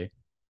accurate way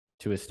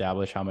to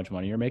establish how much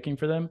money you're making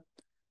for them,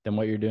 then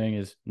what you're doing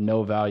is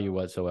no value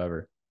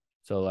whatsoever.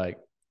 So like,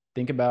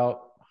 think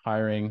about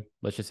hiring,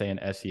 let's just say an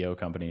SEO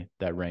company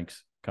that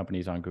ranks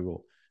companies on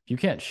Google. If you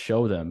can't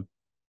show them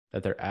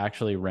that they're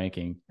actually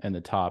ranking in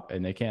the top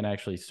and they can't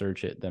actually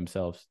search it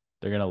themselves,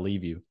 they're going to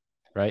leave you,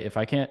 right? If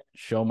I can't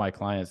show my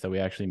clients that we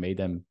actually made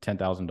them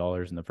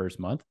 $10,000 in the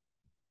first month,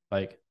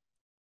 like,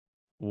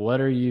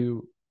 what are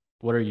you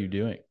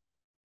doing?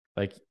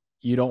 Like,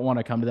 you don't want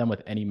to come to them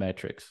with any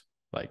metrics,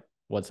 like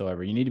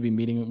whatsoever. You need to be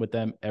meeting with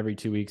them every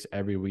 2 weeks,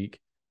 every week,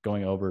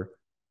 going over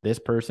this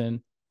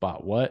person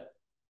bought what.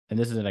 And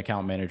this is an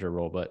account manager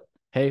role, but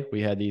hey,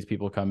 we had these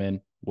people come in.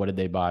 What did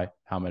they buy?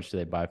 How much did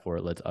they buy for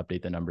it? Let's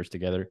update the numbers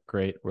together.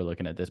 Great. We're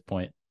looking at this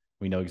point.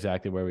 We know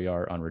exactly where we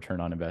are on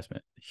return on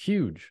investment.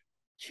 Huge.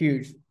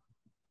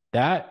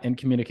 That and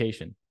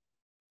communication.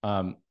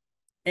 And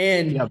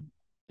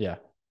yeah.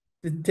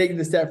 To take it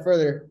a step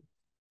further,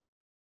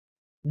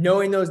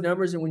 knowing those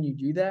numbers, and when you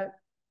do that,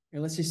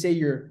 and let's just say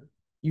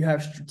you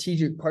have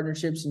strategic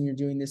partnerships and you're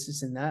doing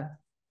this and that,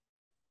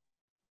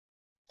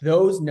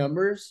 those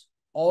numbers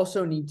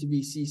also need to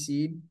be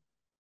CC'd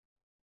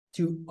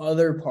to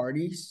other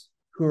parties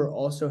who are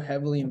also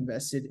heavily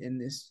invested in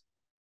this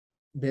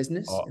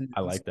business. Oh,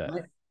 I like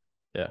that.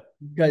 Yeah.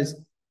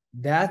 Because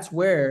that's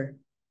where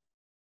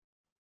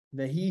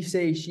the he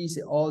say, she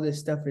say, all this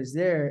stuff is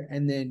there.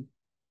 And then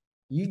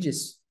you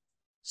just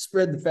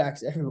spread the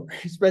facts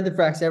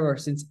everywhere.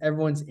 Since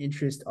everyone's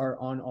interests are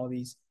on all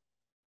these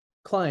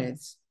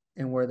clients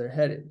and where they're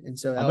headed. And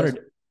so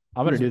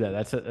I'm gonna do that.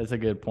 That's a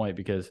good point,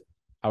 because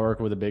I work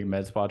with a big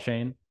med spa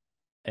chain,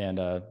 and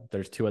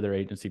there's 2 other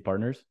agency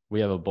partners.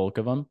 We have a bulk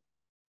of them.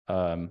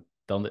 The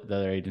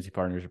other agency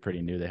partners are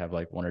pretty new. They have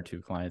like 1 or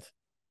 2 clients.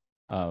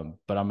 But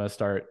I'm gonna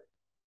start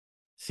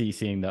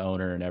CCing the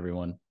owner and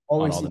everyone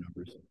on all the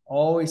numbers.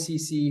 Always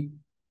CC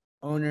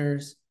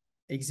owners,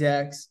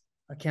 execs,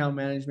 account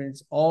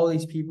managements, all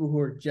these people who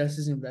are just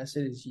as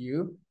invested as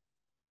you.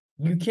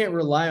 You can't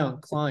rely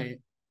on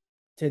client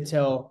to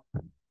tell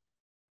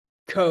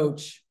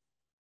coach,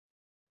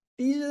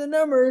 these are the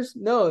numbers.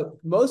 No,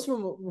 most of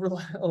them,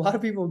 a lot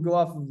of people go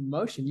off of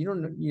emotion.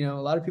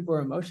 A lot of people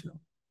are emotional.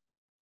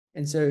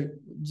 And so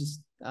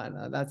just, I don't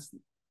know,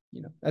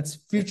 that's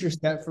future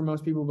step for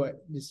most people,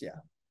 but just, yeah.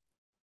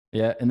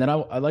 Yeah. And then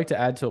I'd like to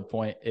add to a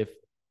point,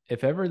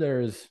 if ever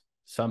there's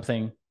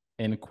something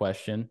in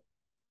question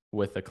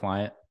with the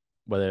client,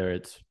 whether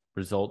it's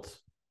results,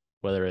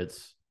 whether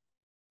it's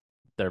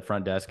their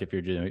front desk, if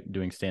you're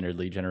doing standard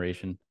lead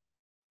generation,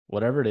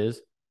 whatever it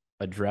is,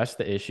 address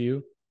the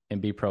issue and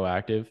be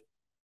proactive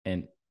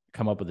and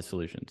come up with a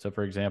solution. So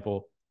for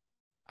example,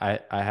 I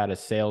had a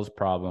sales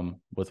problem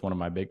with one of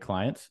my big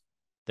clients.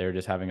 They were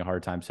just having a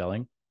hard time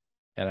selling,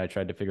 and I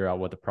tried to figure out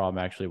what the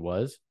problem actually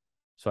was.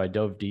 So I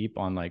dove deep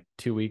on like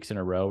 2 weeks in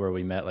a row where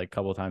we met like a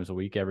couple of times a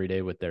week every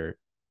day with their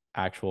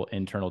actual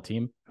internal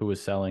team, who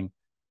was selling,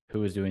 who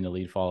was doing the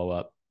lead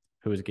follow-up,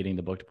 who was getting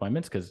the booked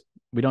appointments, because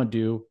we don't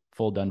do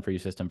full done for you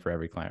system for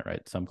every client,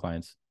 right? Some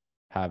clients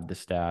have the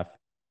staff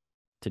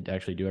to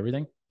actually do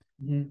everything.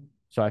 Mm-hmm.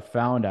 So I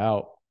found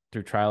out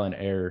through trial and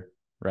error,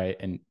 right,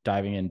 and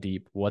diving in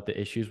deep what the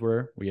issues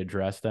were. We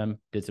addressed them,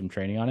 did some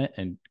training on it,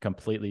 and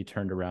completely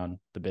turned around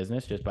the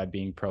business just by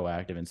being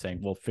proactive and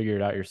saying, well, figure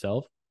it out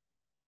yourself.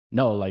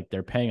 No, like,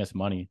 they're paying us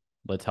money.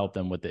 Let's help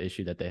them with the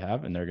issue that they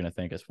have, and they're going to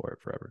thank us for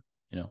it forever,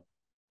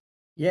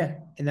 Yeah.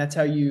 And that's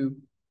how you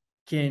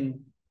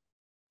can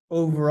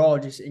overall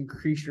just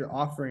increase your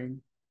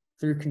offering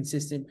through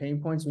consistent pain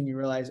points when you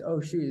realize,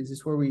 oh, shoot,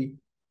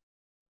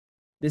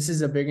 this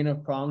is a big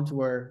enough problem to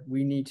where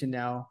we need to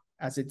now,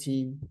 as a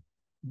team,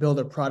 build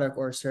a product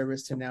or a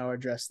service to now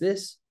address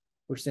this,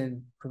 which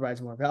then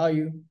provides more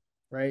value,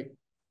 right?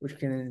 Which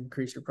can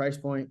increase your price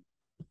point,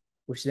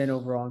 which then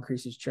overall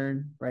increases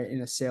churn, right?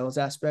 In a sales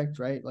aspect,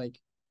 right? Like,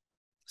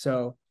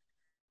 so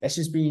that's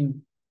just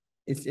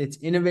it's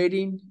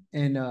innovating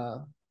and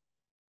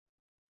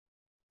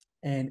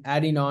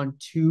adding on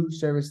to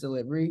service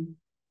delivery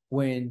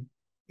when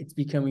it's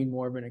becoming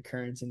more of an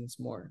occurrence and it's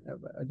more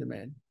of a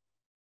demand.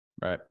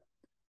 Right.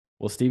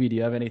 Well, Stevie, do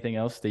you have anything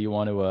else that you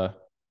want to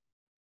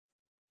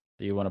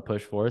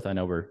push forth? I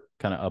know we're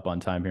kind of up on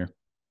time here.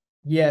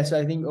 Yeah. So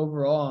I think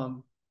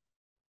overall,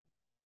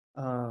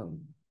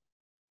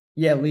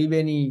 leave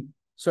any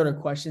sort of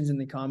questions in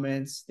the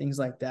comments, things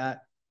like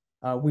that.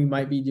 We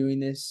might be doing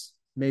this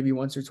maybe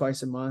once or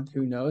twice a month,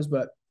 who knows,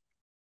 but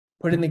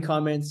put in the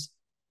comments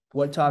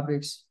what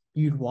topics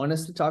you'd want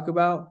us to talk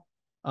about,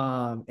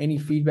 any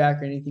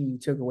feedback or anything you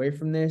took away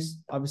from this.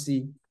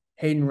 Obviously,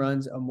 Hayden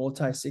runs a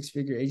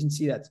multi-6-figure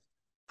agency that's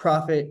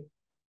profit,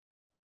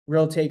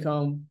 real take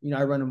home.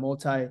 I run a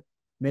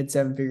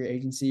multi-mid-7-figure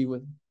agency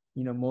with,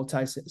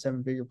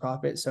 multi-7-figure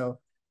profit. So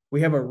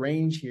we have a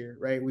range here,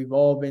 right? We've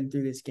all been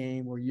through this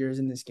game. We're years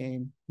in this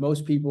game.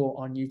 Most people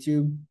on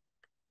YouTube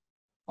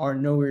are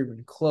nowhere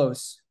even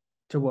close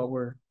to what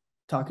we're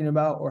talking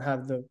about or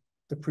have the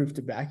proof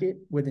to back it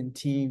within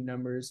team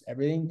numbers,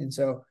 everything. And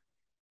so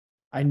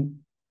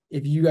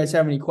if you guys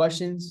have any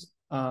questions,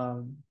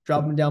 drop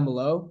them down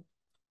below.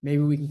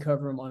 Maybe we can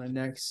cover them on a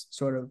next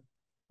sort of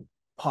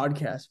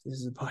podcast. If this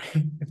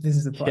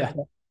is a podcast. Yeah.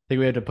 I think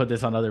we have to put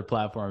this on other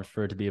platforms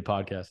for it to be a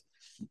podcast.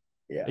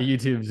 Yeah. A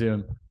YouTube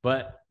Zoom.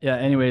 But yeah,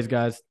 anyways,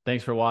 guys,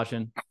 thanks for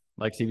watching.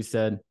 Like Stevie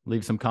said,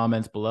 leave some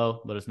comments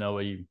below. Let us know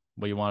what you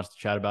want us to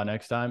chat about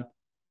next time.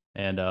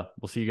 And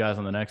we'll see you guys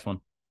on the next one.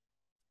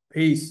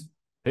 Peace.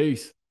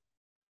 Peace.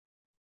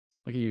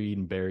 Look at you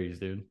eating berries,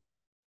 dude.